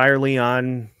depend entirely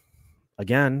on,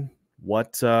 again,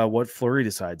 what Fleury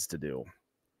decides to do.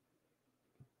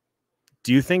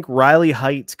 Do you think Riley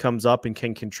Heidt comes up and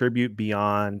can contribute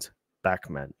beyond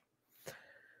Beckman?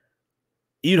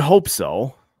 You'd hope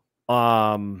so.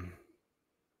 Heidt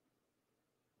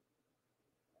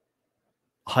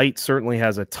certainly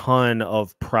has a ton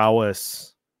of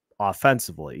prowess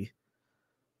offensively.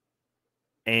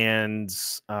 And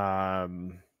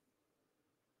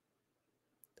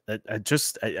I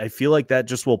feel like that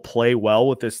just will play well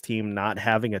with this team not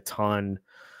having a ton,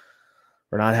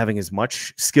 or not having as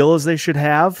much skill as they should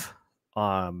have.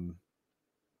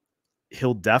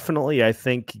 He'll definitely, I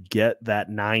think, get that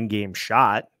 9-game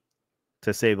shot,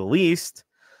 to say the least.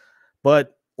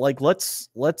 But like, let's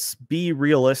be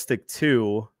realistic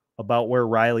too about where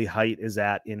Riley Heidt is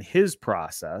at in his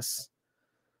process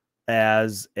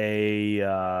as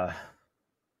a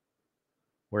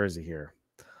where is he here?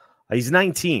 He's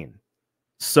 19.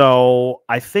 So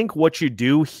I think what you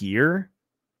do here,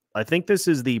 I think this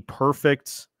is the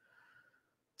perfect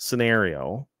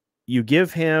scenario. You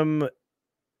give him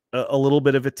a little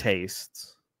bit of a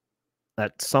taste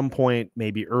at some point,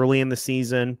 maybe early in the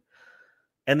season.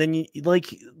 And then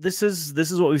this is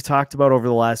what we've talked about over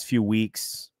the last few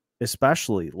weeks,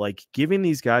 especially like giving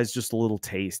these guys just a little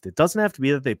taste. It doesn't have to be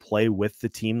that they play with the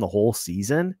team the whole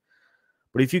season,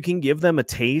 but if you can give them a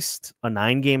taste, a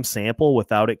 9-game sample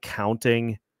without it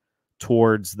counting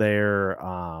towards their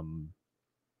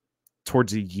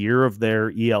towards a year of their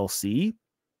ELC,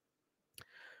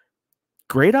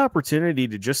 great opportunity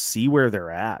to just see where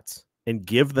they're at and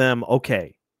give them,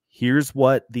 okay, here's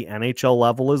what the NHL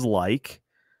level is like.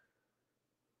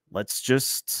 Let's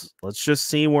just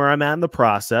see where I'm at in the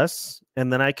process.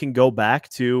 And then I can go back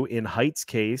to, in Height's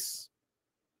case,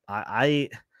 I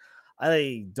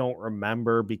don't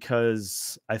remember,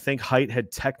 because I think Height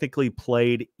had technically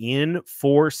played in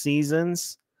 4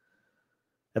 seasons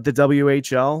at the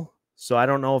WHL. So I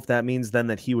don't know if that means then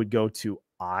that he would go to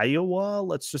Iowa.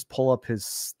 Let's just pull up his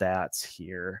stats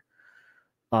here.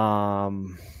 Yeah,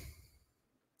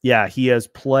 he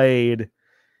played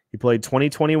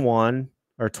 2021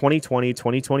 or 2020,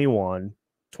 2021,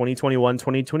 2021,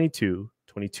 2022,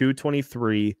 22,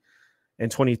 23,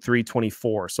 and 23,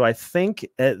 24. So I think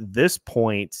at this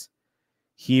point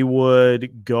he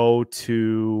would go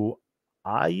to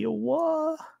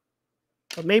Iowa.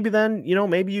 But maybe then,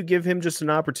 maybe you give him just an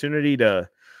opportunity to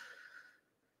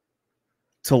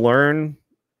learn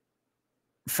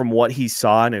from what he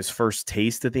saw in his first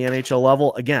taste at the NHL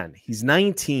level. Again, he's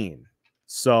 19.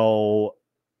 So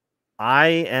I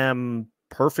am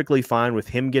perfectly fine with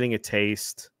him getting a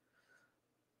taste.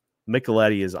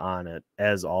 Micheletti is on it,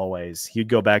 as always. He'd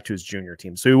go back to his junior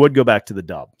team. So he would go back to the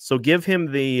Dub. So give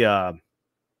him the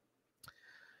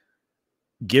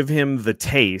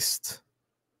taste,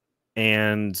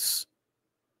 and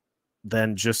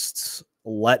then just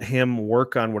let him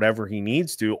work on whatever he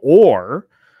needs to. Or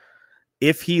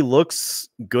if he looks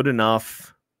good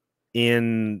enough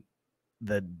in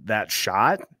that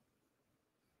shot,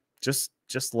 just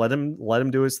let him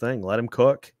do his thing. Let him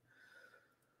cook.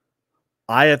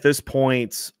 At this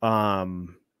point,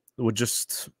 would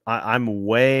just, I'm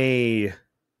way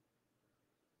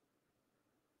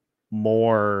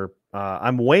more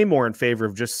in favor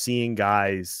of just seeing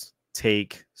guys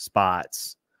take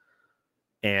spots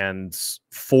and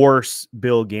force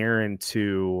Bill Guerin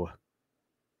to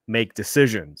make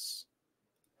decisions.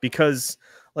 Because,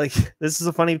 like, this is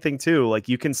a funny thing too. Like,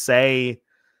 you can say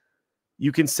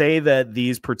that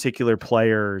these particular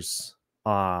players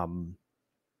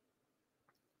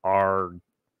are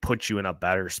put you in a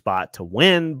better spot to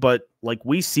win, but like,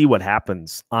 we see what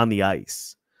happens on the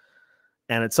ice.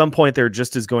 And at some point there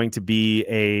just is going to be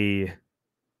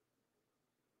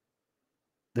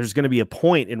there's going to be a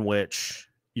point in which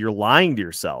you're lying to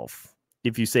yourself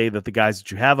if you say that the guys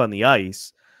that you have on the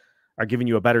ice are giving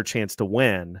you a better chance to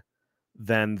win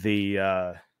than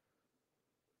the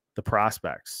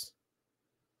prospects.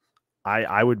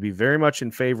 I would be very much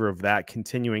in favor of that,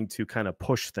 continuing to kind of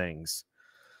push things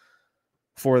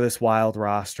for this Wild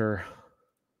roster.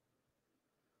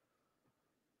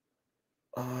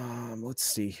 Let's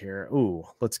see here. Ooh,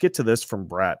 let's get to this from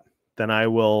Brett. Then I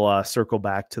will circle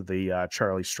back to the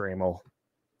Charlie Stramel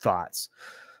thoughts.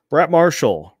 Brett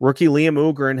Marshall, rookie Liam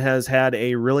Ohgren has had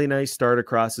a really nice start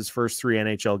across his first 3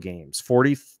 NHL games.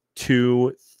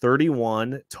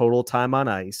 42-31 total time on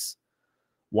ice.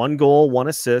 1 goal, 1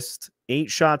 assist, 8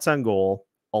 shots on goal,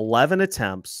 11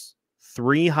 attempts,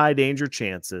 3 high danger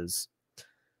chances,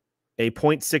 a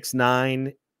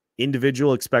 .69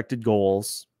 individual expected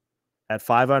goals. At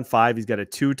 5-on-5, he's got a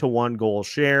 2-to-1 goal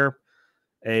share,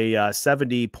 a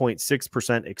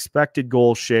 70.6% expected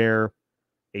goal share,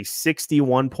 a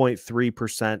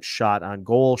 61.3% shot on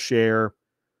goal share,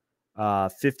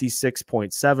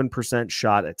 56.7%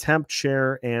 shot attempt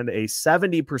share, and a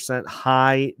 70%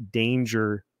 high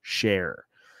danger share.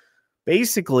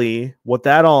 Basically, what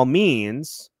that all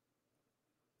means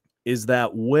is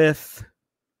that with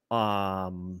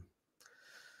Ohgren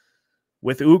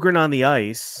on the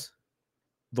ice,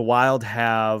 the Wild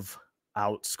have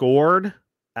outscored,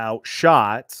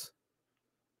 outshot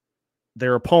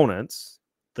their opponents.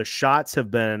 The shots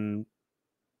have been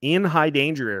in high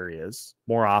danger areas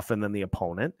more often than the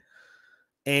opponent,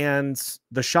 and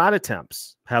the shot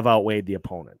attempts have outweighed the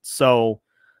opponent. So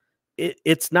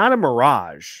it's not a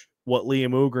mirage what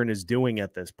Liam Ohgren is doing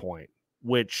at this point,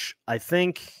 which I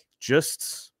think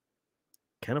just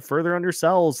kind of further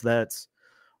undersells that,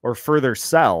 or further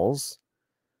sells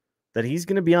that he's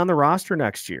going to be on the roster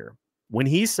next year. When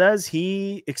he says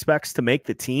he expects to make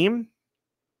the team,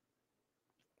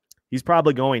 He's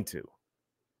probably going to.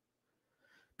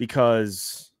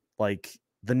 Because, like,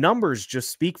 the numbers just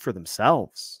speak for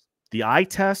themselves. The eye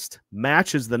test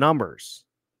matches the numbers.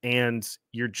 And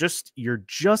you're just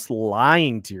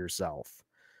lying to yourself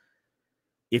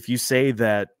if you say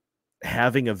that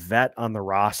having a vet on the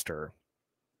roster,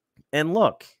 and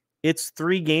look, it's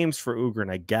 3 games for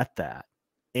Ohgren. I get that.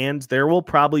 And there will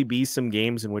probably be some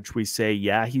games in which we say,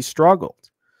 yeah, he struggled.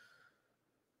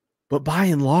 But by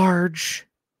and large,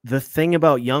 the thing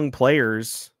about young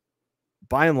players,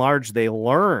 by and large, they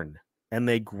learn and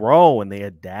they grow and they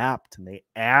adapt and they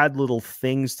add little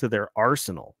things to their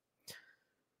arsenal.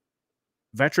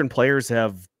 Veteran players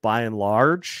have, by and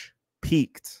large,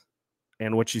 peaked.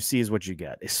 And what you see is what you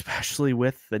get, especially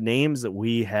with the names that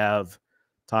we have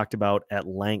talked about at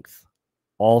length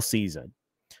all season.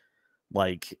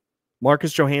 Like,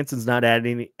 Marcus Johansson's not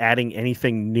adding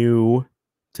anything new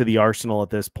to the arsenal at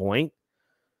this point.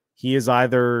 He is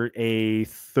either a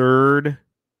third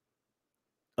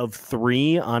of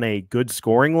 3 on a good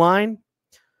scoring line,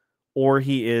 or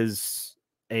he is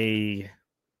a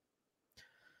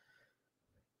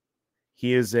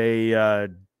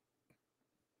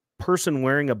person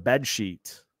wearing a bed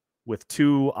sheet with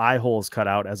 2 eye holes cut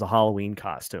out as a Halloween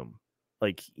costume.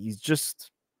 Like, he's just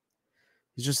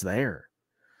there.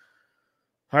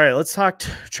 All right, let's talk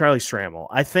Charlie Stramel.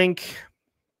 I think,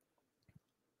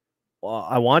 well,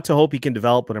 I want to hope he can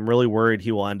develop, but I'm really worried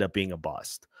he will end up being a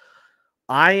bust.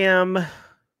 I am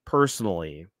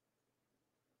personally,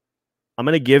 I'm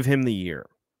going to give him the year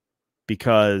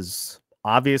because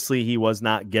obviously he was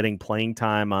not getting playing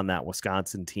time on that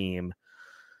Wisconsin team.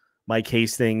 Mike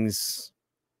Hastings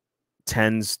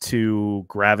tends to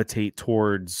gravitate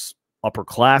towards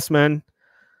upperclassmen.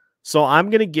 So I'm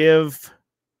going to give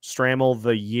Stramel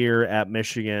the year at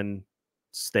Michigan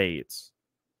State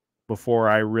before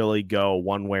I really go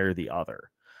one way or the other.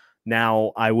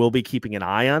 Now, I will be keeping an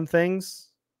eye on things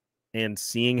and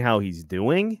seeing how he's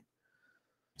doing.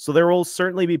 So there will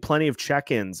certainly be plenty of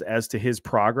check-ins as to his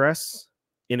progress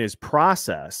in his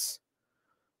process.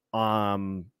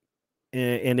 And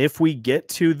if we get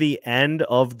to the end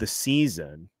of the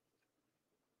season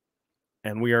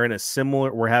and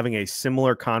we're having a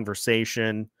similar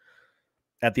conversation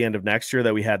at the end of next year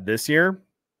that we had this year,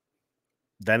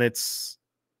 then it's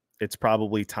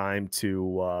probably time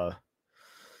to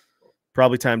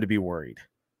be worried.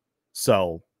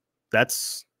 So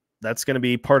that's going to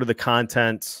be part of the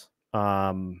content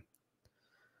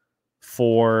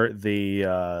for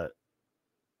the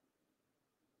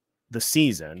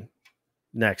season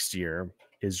next year,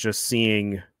 is just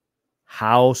seeing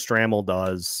how Stramel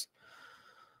does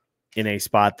in a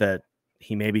spot that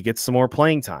he maybe gets some more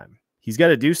playing time. He's got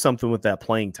to do something with that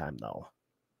playing time, though.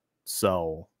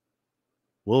 So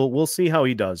we'll see how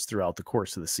he does throughout the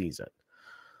course of the season.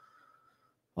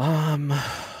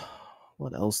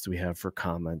 What else do we have for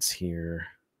comments here?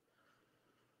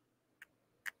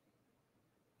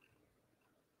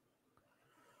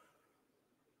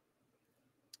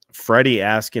 Freddie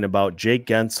asking about Jake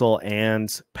Guentzel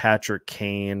and Patrick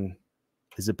Kane.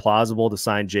 Is it plausible to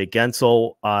sign Jake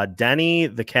Guentzel? Denny,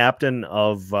 the captain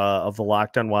of the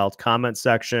Locked On Wild comment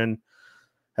section,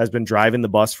 has been driving the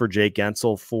bus for Jake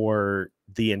Guentzel for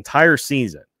the entire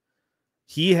season.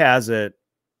 He has it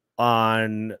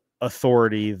on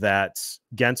authority that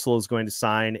Guentzel is going to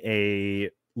sign a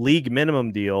league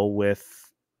minimum deal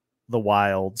with the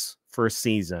Wilds for a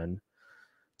season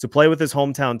to play with his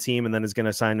hometown team, and then is going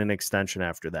to sign an extension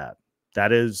after that.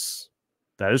 That is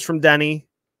from Denny.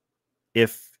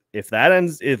 If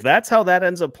that's how that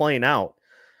ends up playing out,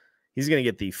 he's going to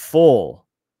get the full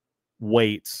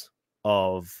weight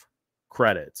of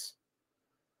credits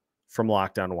from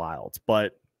Locked On Wild.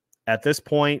 But at this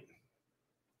point,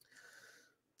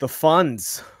 the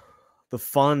funds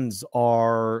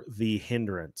are the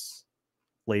hindrance,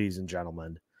 ladies and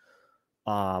gentlemen,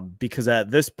 because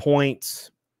at this point,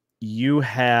 you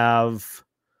have,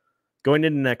 going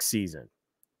into next season,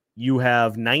 you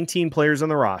have 19 players on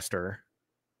the roster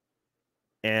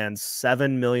and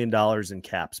 $7 million in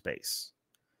cap space.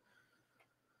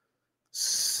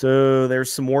 So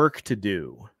there's some work to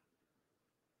do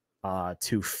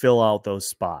to fill out those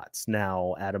spots.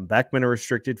 Now, Adam Beckman, a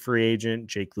restricted free agent.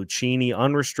 Jake Lucchini,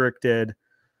 unrestricted.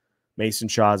 Mason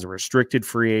Shaw is a restricted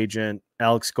free agent.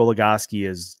 Alex Goligoski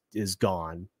is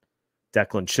gone.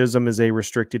 Declan Chisholm is a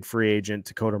restricted free agent.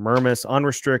 Dakota Mermis,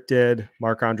 unrestricted.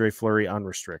 Marc-Andre Fleury,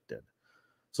 unrestricted.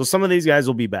 So some of these guys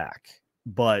will be back,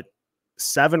 but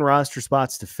 7 roster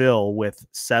spots to fill with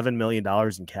 $7 million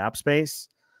in cap space,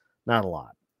 not a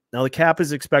lot. Now, the cap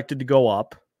is expected to go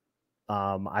up.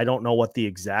 I don't know what the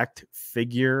exact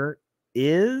figure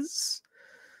is,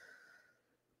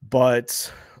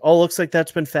 But looks like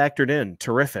that's been factored in.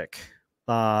 Terrific.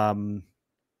 Yeah,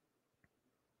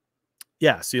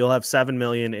 so you'll have $7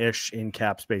 million-ish in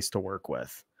cap space to work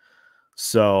with.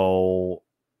 So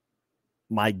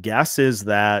my guess is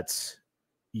that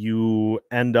you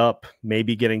end up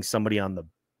maybe getting somebody on the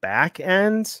back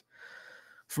end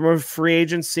from a free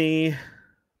agency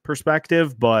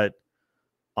perspective, but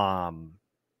I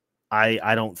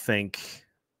don't think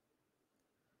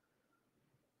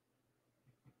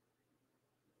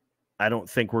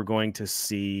we're going to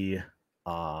see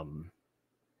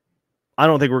I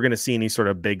don't think we're going to see any sort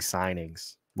of big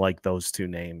signings like those two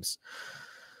names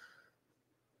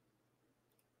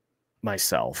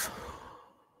myself.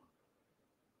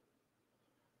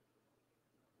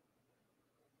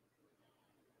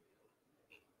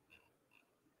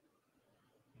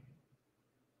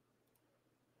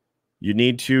 You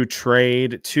need to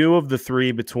trade 2 of the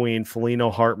 3 between Foligno,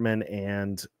 Hartman,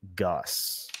 and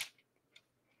Gus.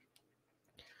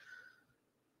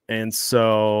 And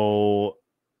so,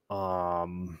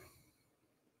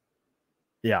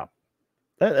 yeah,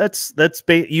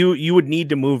 you would need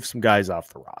to move some guys off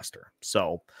the roster.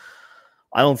 So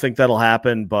I don't think that'll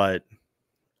happen, but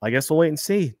I guess we'll wait and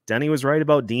see. Denny was right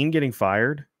about Dean getting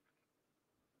fired.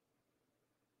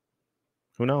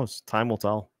 Who knows? Time will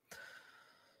tell.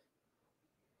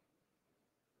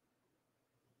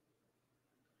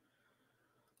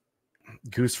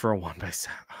 Goose for a 1x7.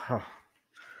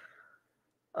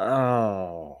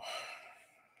 Oh.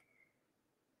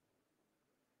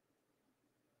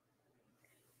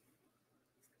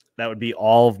 That would be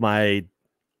all of my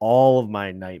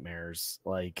nightmares.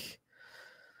 Like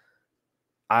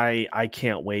I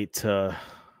can't wait to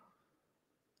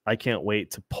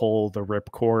pull the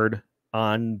ripcord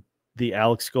on the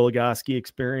Alex Goligoski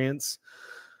experience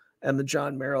and the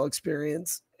John Merrill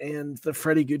experience and the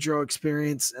Freddie Gaudreau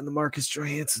experience and the Marcus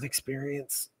Johansson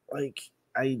experience. Like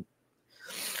I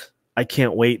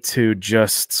can't wait to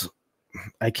just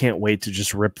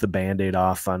rip the Band-Aid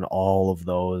off on all of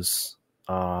those.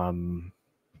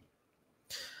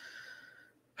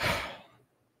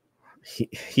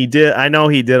 He did. I know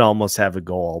he did almost have a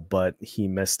goal, but he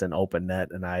missed an open net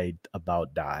and I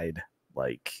about died.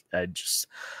 Like I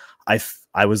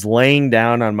was laying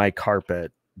down on my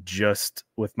carpet just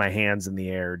with my hands in the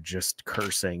air, just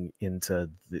cursing into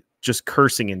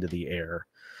the air.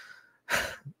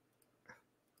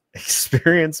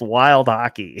 Experience wild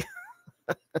hockey.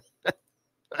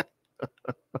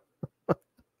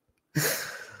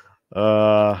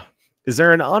 Is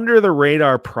there an under the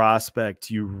radar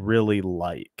prospect you really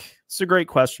like? It's a great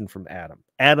question from Adam.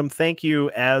 Adam, thank you,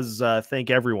 as thank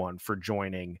everyone for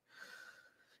joining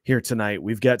here tonight.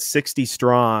 We've got 60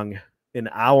 strong, an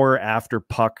hour after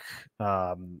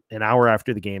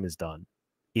the game is done,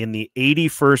 in the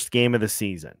 81st game of the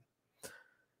season.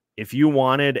 If you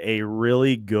wanted a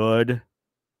really good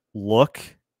look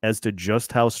as to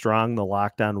just how strong the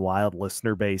Locked On Wild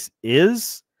listener base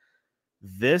is,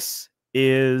 this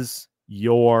is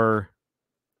it.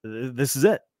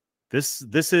 This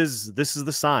is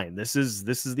the sign. This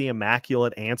is the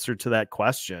immaculate answer to that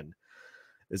question,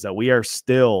 is that we are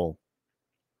still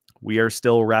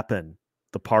repping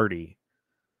the party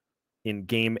in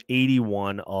game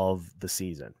 81 of the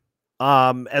season.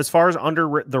 As far as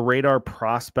under the radar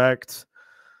prospect,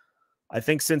 I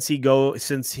think since he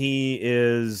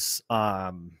is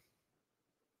a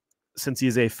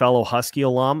fellow Husky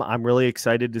alum, I'm really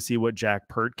excited to see what Jack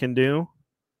Pert can do.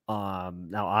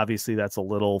 Now, obviously, that's a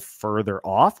little further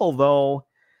off, although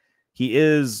he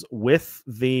is with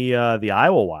the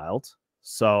Iowa Wild.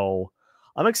 So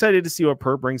I'm excited to see what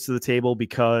Pert brings to the table,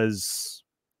 because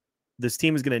this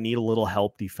team is going to need a little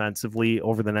help defensively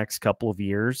over the next couple of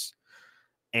years.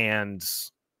 And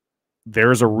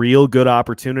there's a real good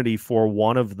opportunity for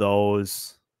one of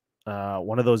those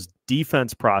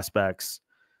defense prospects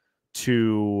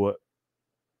to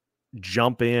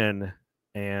jump in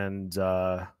and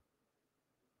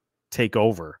take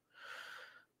over.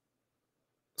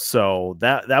 So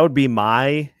that would be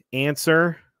my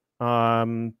answer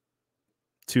to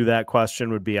that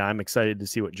question, would be I'm excited to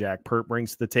see what Jack Pert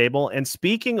brings to the table. And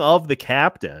speaking of the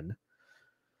captain,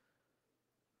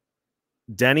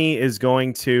 Denny is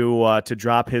going to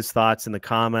drop his thoughts in the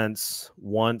comments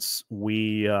once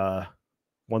we are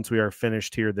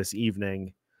finished here this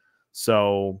evening.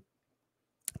 So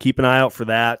keep an eye out for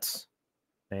that,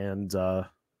 and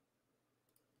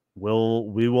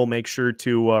we will make sure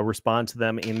to respond to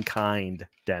them in kind,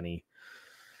 Denny.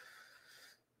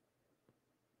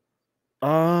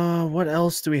 What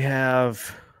else do we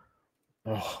have?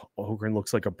 Oh, Ohgren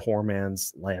looks like a poor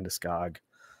man's Landeskog.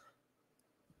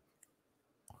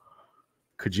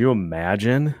 Could you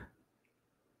imagine?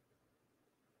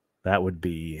 That'd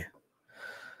be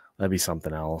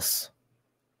something else.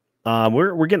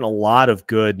 We're getting a lot of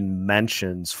good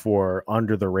mentions for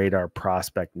under the radar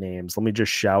prospect names. Let me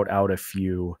just shout out a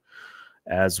few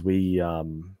as we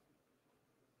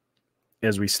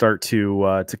start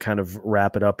to kind of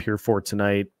wrap it up here for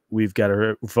tonight. We've got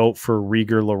a vote for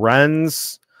Rieger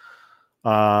Lorenz.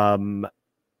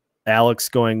 Alex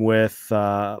going with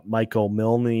Michael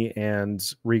Milne and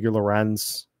Rieger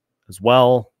Lorenz as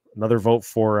well. Another vote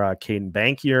for Caden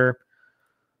Bankier.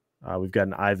 We've got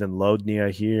an Ivan Lodnia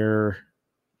here.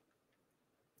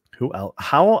 Who else?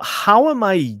 How am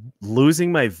I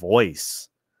losing my voice?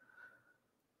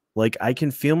 Like, I can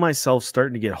feel myself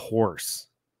starting to get hoarse.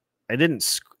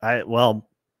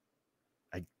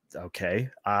 Okay.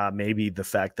 Maybe the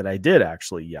fact that I did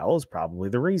actually yell is probably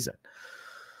the reason.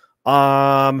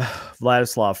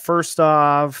 Vladislav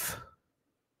Firstov.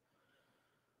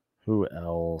 Who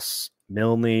else?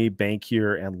 Milne,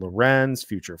 Bankier, and Lorenz,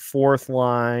 future fourth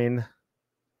line.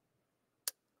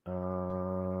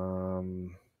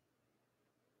 Who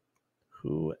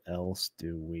else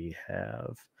do we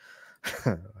have?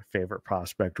 My favorite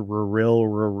prospect, Kirill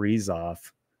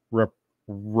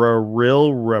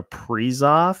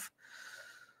Kaprizov.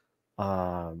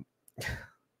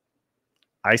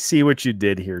 I see what you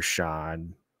did here,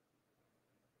 Sean.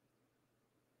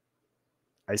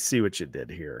 I see what you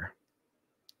did here.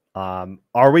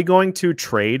 Are we going to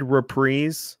trade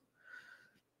Reprise?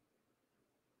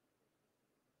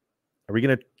 Are we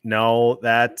going to? No,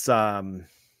 that's the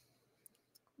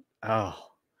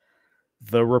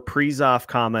Kaprizov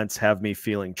comments have me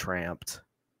feeling tramped.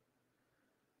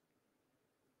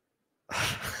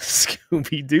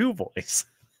 Scooby-Doo voice.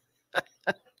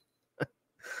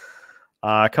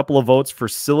 A couple of votes for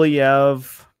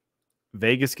Silyev.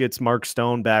 Vegas gets Mark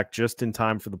Stone back just in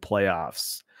time for the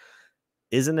playoffs.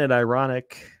 Isn't it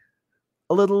ironic?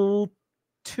 A little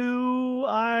too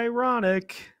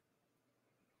ironic.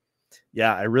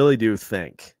 Yeah, I really do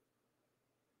think.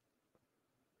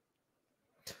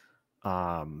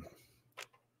 I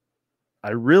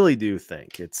really do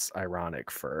think it's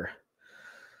ironic for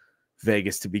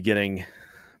Vegas to be getting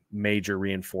major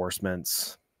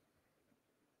reinforcements.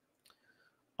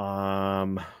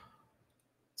 Let's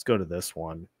go to this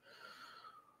one.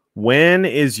 When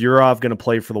is Yurov going to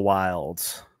play for the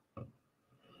Wilds?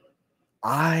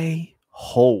 I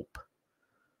hope.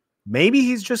 Maybe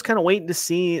he's just kind of waiting to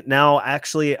see. Now,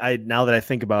 actually, now that I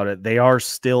think about it, they are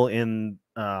still in.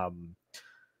 I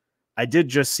did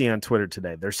just see on Twitter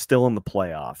today, they're still in the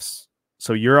playoffs.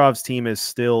 So Yurov's team is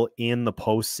still in the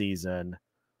postseason,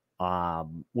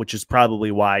 which is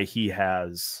probably why he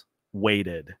has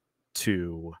waited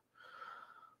to,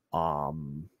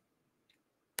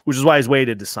 which is why he's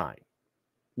waited to sign.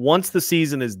 Once the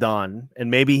season is done, and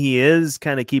maybe he is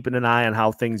kind of keeping an eye on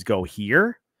how things go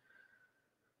here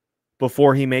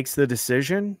before he makes the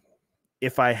decision.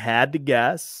 If I had to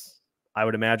guess, I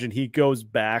would imagine he goes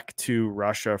back to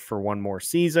Russia for one more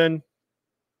season.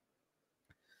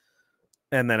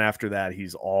 And then after that,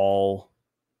 he's all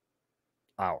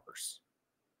ours.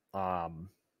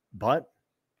 But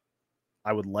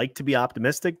I would like to be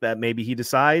optimistic that maybe he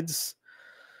decides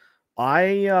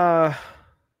I'd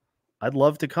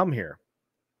love to come here.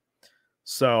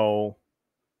 So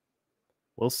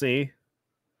we'll see.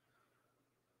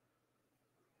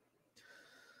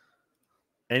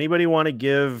 Anybody want to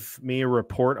give me a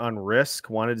report on Risk?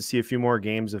 Wanted to see a few more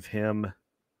games of him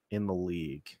in the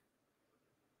league.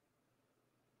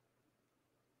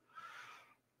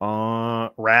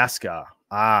 Raska.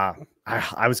 I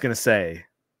was going to say,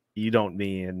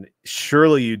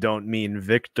 surely you don't mean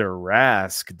Victor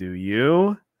Rask, do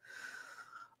you?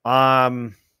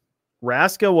 Raska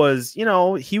was,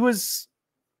 he was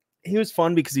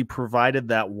fun because he provided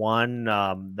that one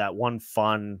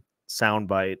fun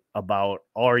soundbite about,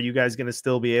 are you guys going to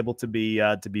still be able to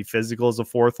be physical as a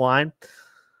fourth line?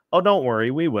 Oh, don't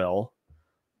worry, we will.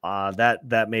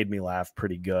 That made me laugh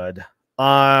pretty good.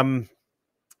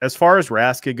 As far as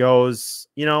Raska goes,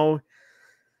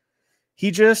 he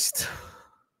just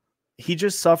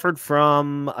suffered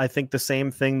from, I think, the same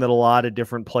thing that a lot of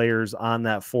different players on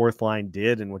that fourth line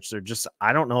did, in which they're just,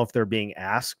 I don't know if they're being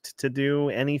asked to do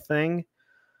anything.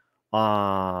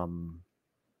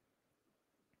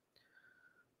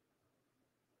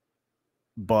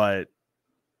 But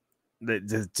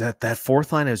that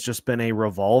fourth line has just been a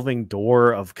revolving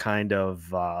door of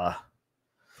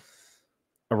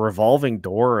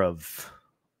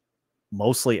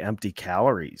mostly empty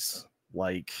calories.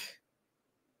 Like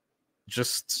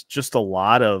just a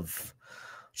lot of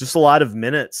just a lot of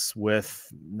minutes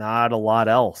with not a lot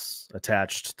else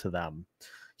attached to them.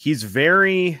 He's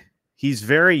very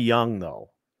young though.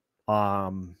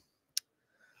 What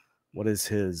is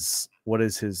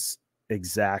his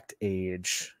exact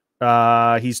age?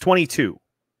 He's 22.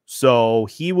 So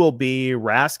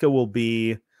Raska will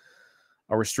be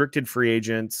a restricted free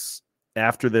agent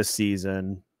after this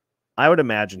season. I would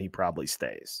imagine he probably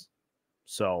stays.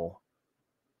 So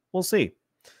we'll see.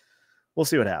 We'll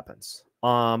see what happens.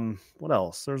 What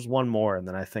else? There's one more, and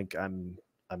then I think I'm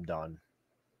done.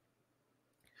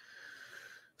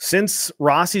 Since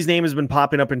Rossi's name has been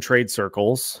popping up in trade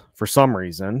circles for some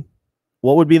reason,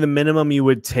 what would be the minimum you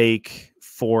would take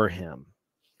for him?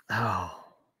 Oh.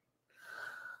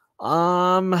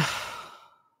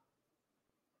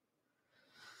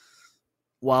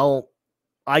 Well,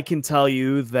 I can tell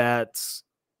you that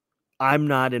I'm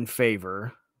not in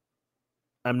favor.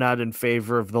 I'm not in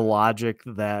favor of the logic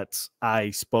that I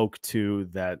spoke to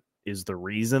that is the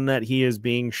reason that he is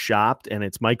being shopped, and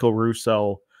it's Michael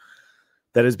Russo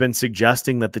that has been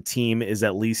suggesting that the team is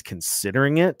at least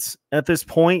considering it at this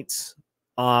point.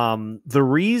 The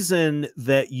reason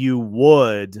that you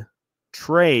would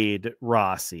trade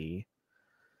Rossi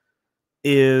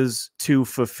is to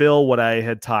fulfill what I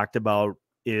had talked about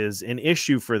is an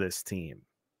issue for this team,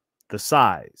 the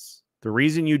size. The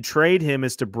reason you trade him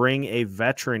is to bring a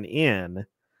veteran in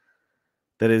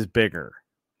that is bigger.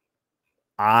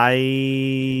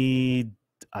 I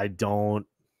don't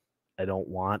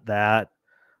want that.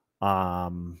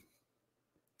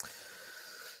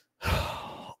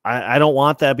 I don't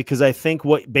want that because I think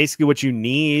what you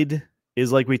need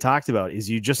is, like we talked about, is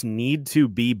you just need to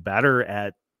be better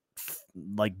at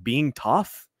like being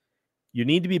tough. You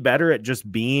need to be better at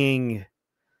just being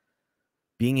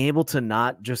able to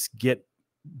not just get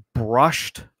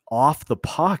brushed off the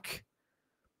puck.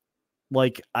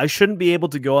 Like, I shouldn't be able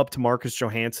to go up to Marcus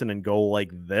Johansson and go like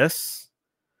this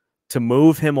to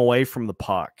move him away from the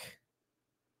puck.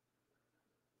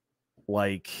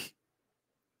 Like,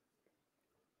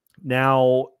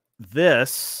 now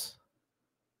this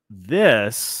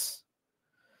is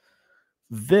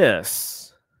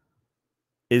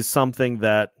something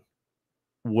that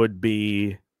would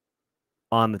be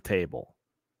on the table.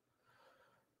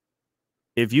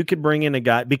 If you could bring in a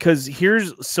guy, because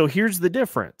here's the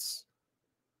difference.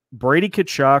 Brady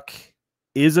Tkachuk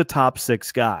is a top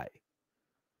 6 guy.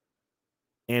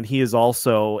 And he is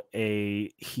also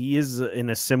he is in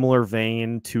a similar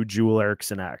vein to Joel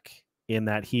Eriksson Ek in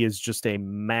that he is just a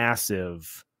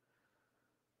massive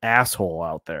asshole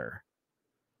out there.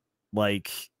 Like,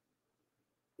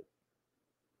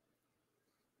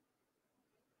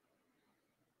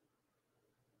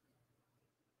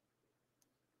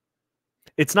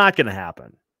 it's not going to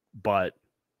happen, but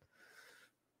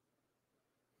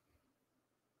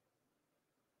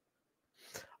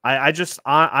I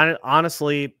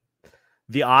honestly,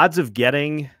 the odds of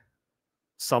getting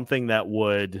something that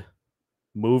would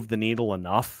move the needle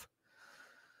enough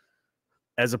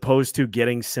as opposed to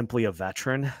getting simply a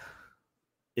veteran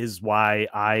is why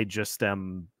I just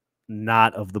am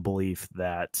not of the belief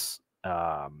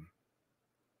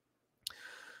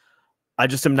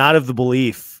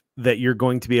that you're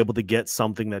going to be able to get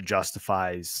something that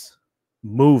justifies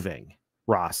moving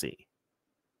Rossi,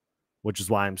 which is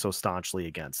why I'm so staunchly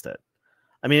against it.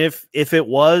 I mean, if it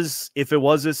was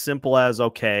as simple as,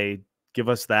 okay, give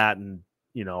us that and,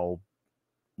 you know,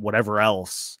 whatever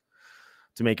else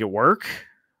to make it work,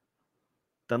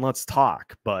 then let's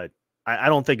talk. But I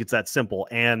don't think it's that simple.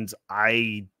 And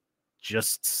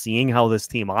just seeing how this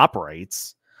team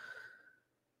operates,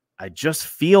 I just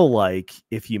feel like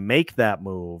if you make that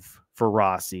move for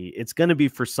Rossi, it's going to be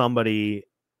for somebody,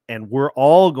 and we're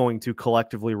all going to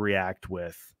collectively react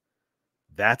with,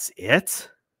 that's it?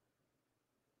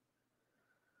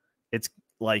 It's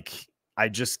like, I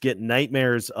just get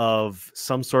nightmares of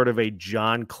some sort of a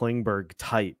John Klingberg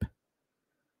type.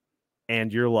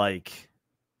 And you're like,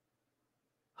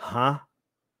 huh?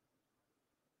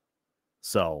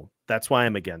 So that's why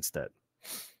I'm against it.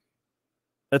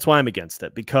 That's why I'm against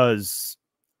it, because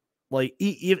like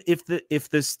if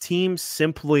this team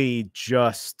simply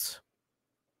just,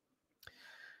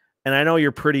 and I know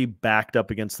you're pretty backed up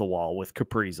against the wall with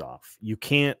Kaprizov. You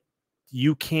can't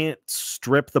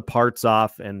strip the parts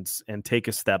off and take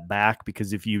a step back,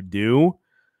 because if you do,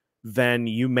 then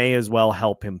you may as well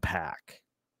help him pack.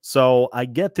 So I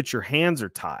get that your hands are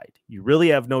tied. You really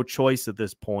have no choice at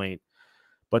this point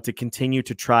but to continue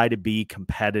to try to be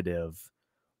competitive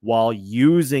while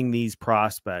using these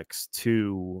prospects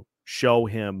to show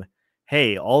him,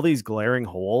 hey, all these glaring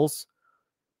holes,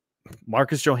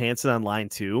 Marcus Johansson on line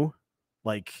 2,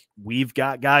 Like, we've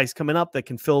got guys coming up that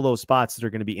can fill those spots that are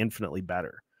going to be infinitely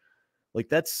better. Like,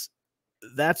 that's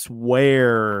the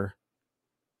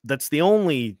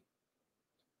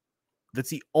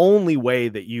only way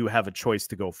that you have a choice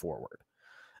to go forward.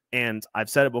 And I've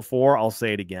said it before, I'll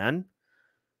say it again.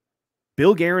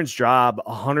 Bill Guerin's job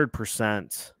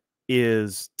 100%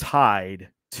 is tied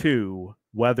to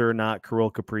whether or not Kirill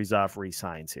Kaprizov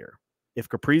resigns here. If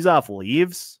Kaprizov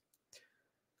leaves,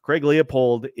 Craig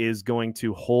Leopold is going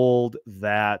to hold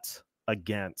that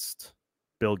against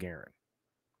Bill Guerin.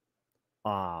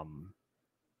 100%.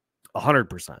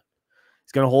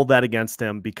 He's going to hold that against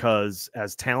him because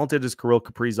as talented as Kirill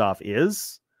Kaprizov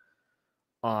is,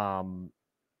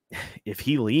 if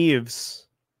he leaves,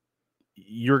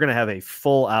 you're going to have a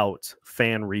full out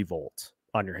fan revolt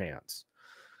on your hands.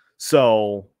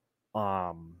 So, you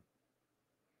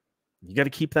got to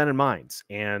keep that in mind.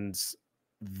 And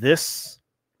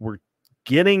we're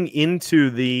getting into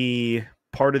the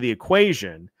part of the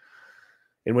equation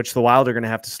in which the Wild are going to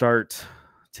have to start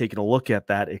taking a look at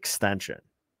that extension.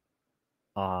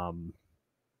 Artemi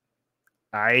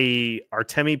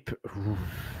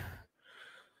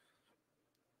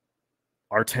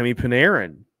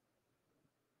Panarin,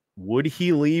 would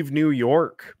he leave New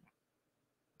York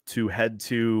to head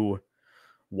to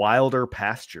wilder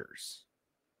pastures?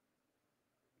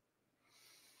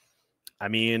 I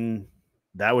mean,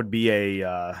 that would be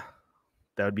a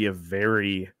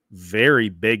very, very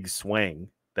big swing.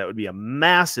 That would be a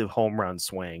massive home run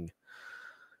swing.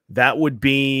 That would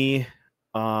be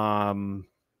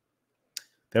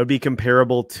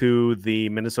comparable to the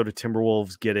Minnesota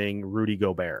Timberwolves getting Rudy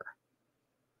Gobert.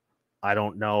 I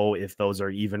don't know if those are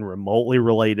even remotely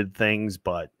related things,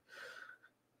 but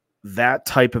that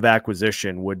type of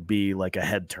acquisition would be like a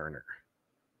head turner.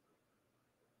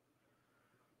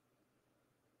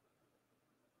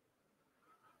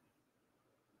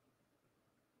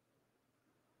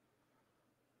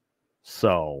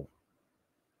 So,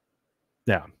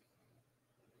 yeah.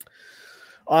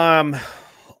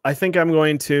 I think I'm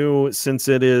going to, since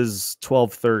it is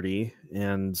 12:30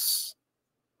 and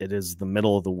it is the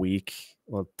middle of the week.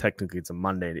 Well, technically it's a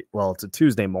Monday. Well, it's a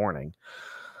Tuesday morning.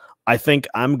 I think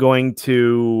I'm going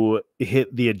to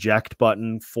hit the eject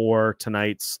button for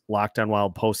tonight's Locked On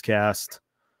Wild postcast.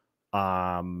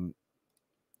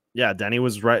 Yeah, Denny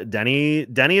was right. Denny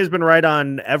has been right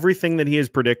on everything that he has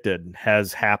predicted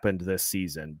has happened this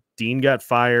season. Dean got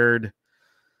fired.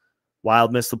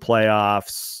 Wild missed the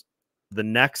playoffs.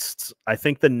 I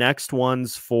think the next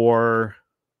ones for,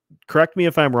 correct me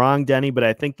if I'm wrong, Denny, but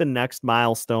I think the next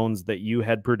milestones that you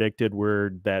had predicted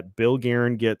were that Bill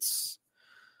Guerin gets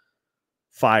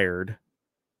fired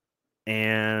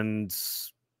and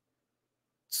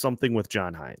something with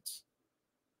John Hines.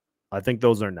 I think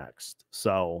those are next.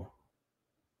 So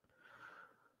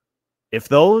if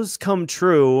those come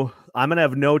true, I'm going to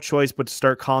have no choice but to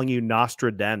start calling you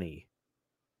Nostradamus.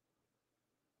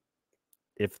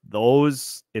 If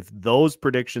those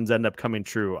predictions end up coming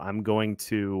true, I'm going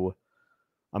to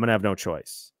have no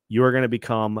choice. You are going to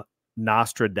become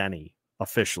Nostradamus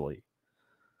officially.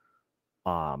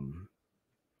 So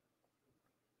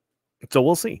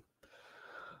we'll see.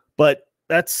 But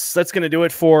that's going to do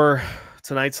it for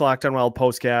tonight's Locked On Wild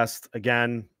postcast.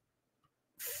 Again,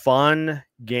 fun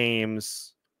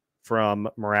games from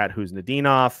Marat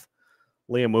Khusnutdinov,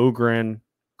 Liam Ohgren,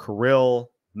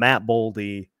 Kirill, Matt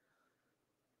Boldy.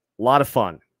 A lot of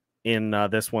fun in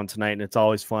this one tonight, and it's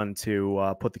always fun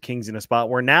to put the Kings in a spot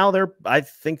where now I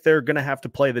think they're going to have to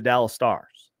play the Dallas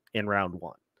Stars in round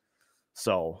one.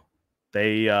 So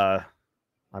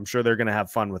I'm sure they're going to have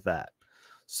fun with that.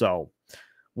 So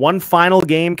one final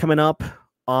game coming up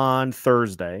on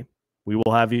Thursday. We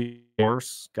will have you, of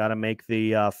course, got to make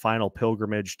the final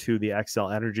pilgrimage to the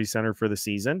Xcel Energy Center for the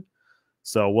season.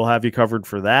 So we'll have you covered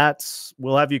for that.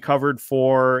 We'll have you covered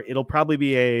for, it'll probably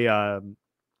be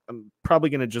I'm probably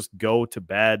going to just go to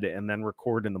bed and then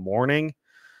record in the morning.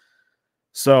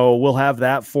 So we'll have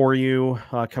that for you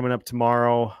coming up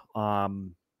tomorrow.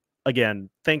 Again,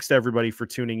 thanks to everybody for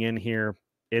tuning in here.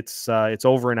 It's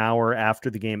over an hour after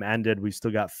the game ended. We've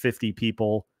still got 50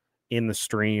 people in the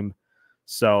stream.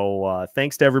 So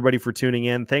thanks to everybody for tuning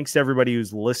in. Thanks to everybody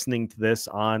who's listening to this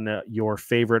on your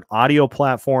favorite audio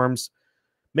platforms.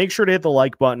 Make sure to hit the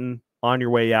like button on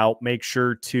your way out. Make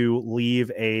sure to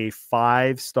leave a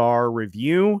 5-star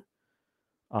review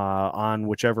on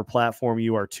whichever platform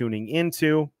you are tuning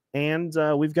into. And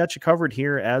we've got you covered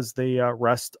here as the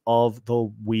rest of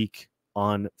the week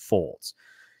unfolds.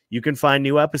 You can find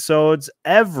new episodes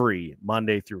every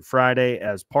Monday through Friday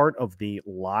as part of the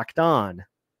Locked On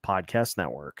Podcast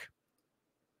Network.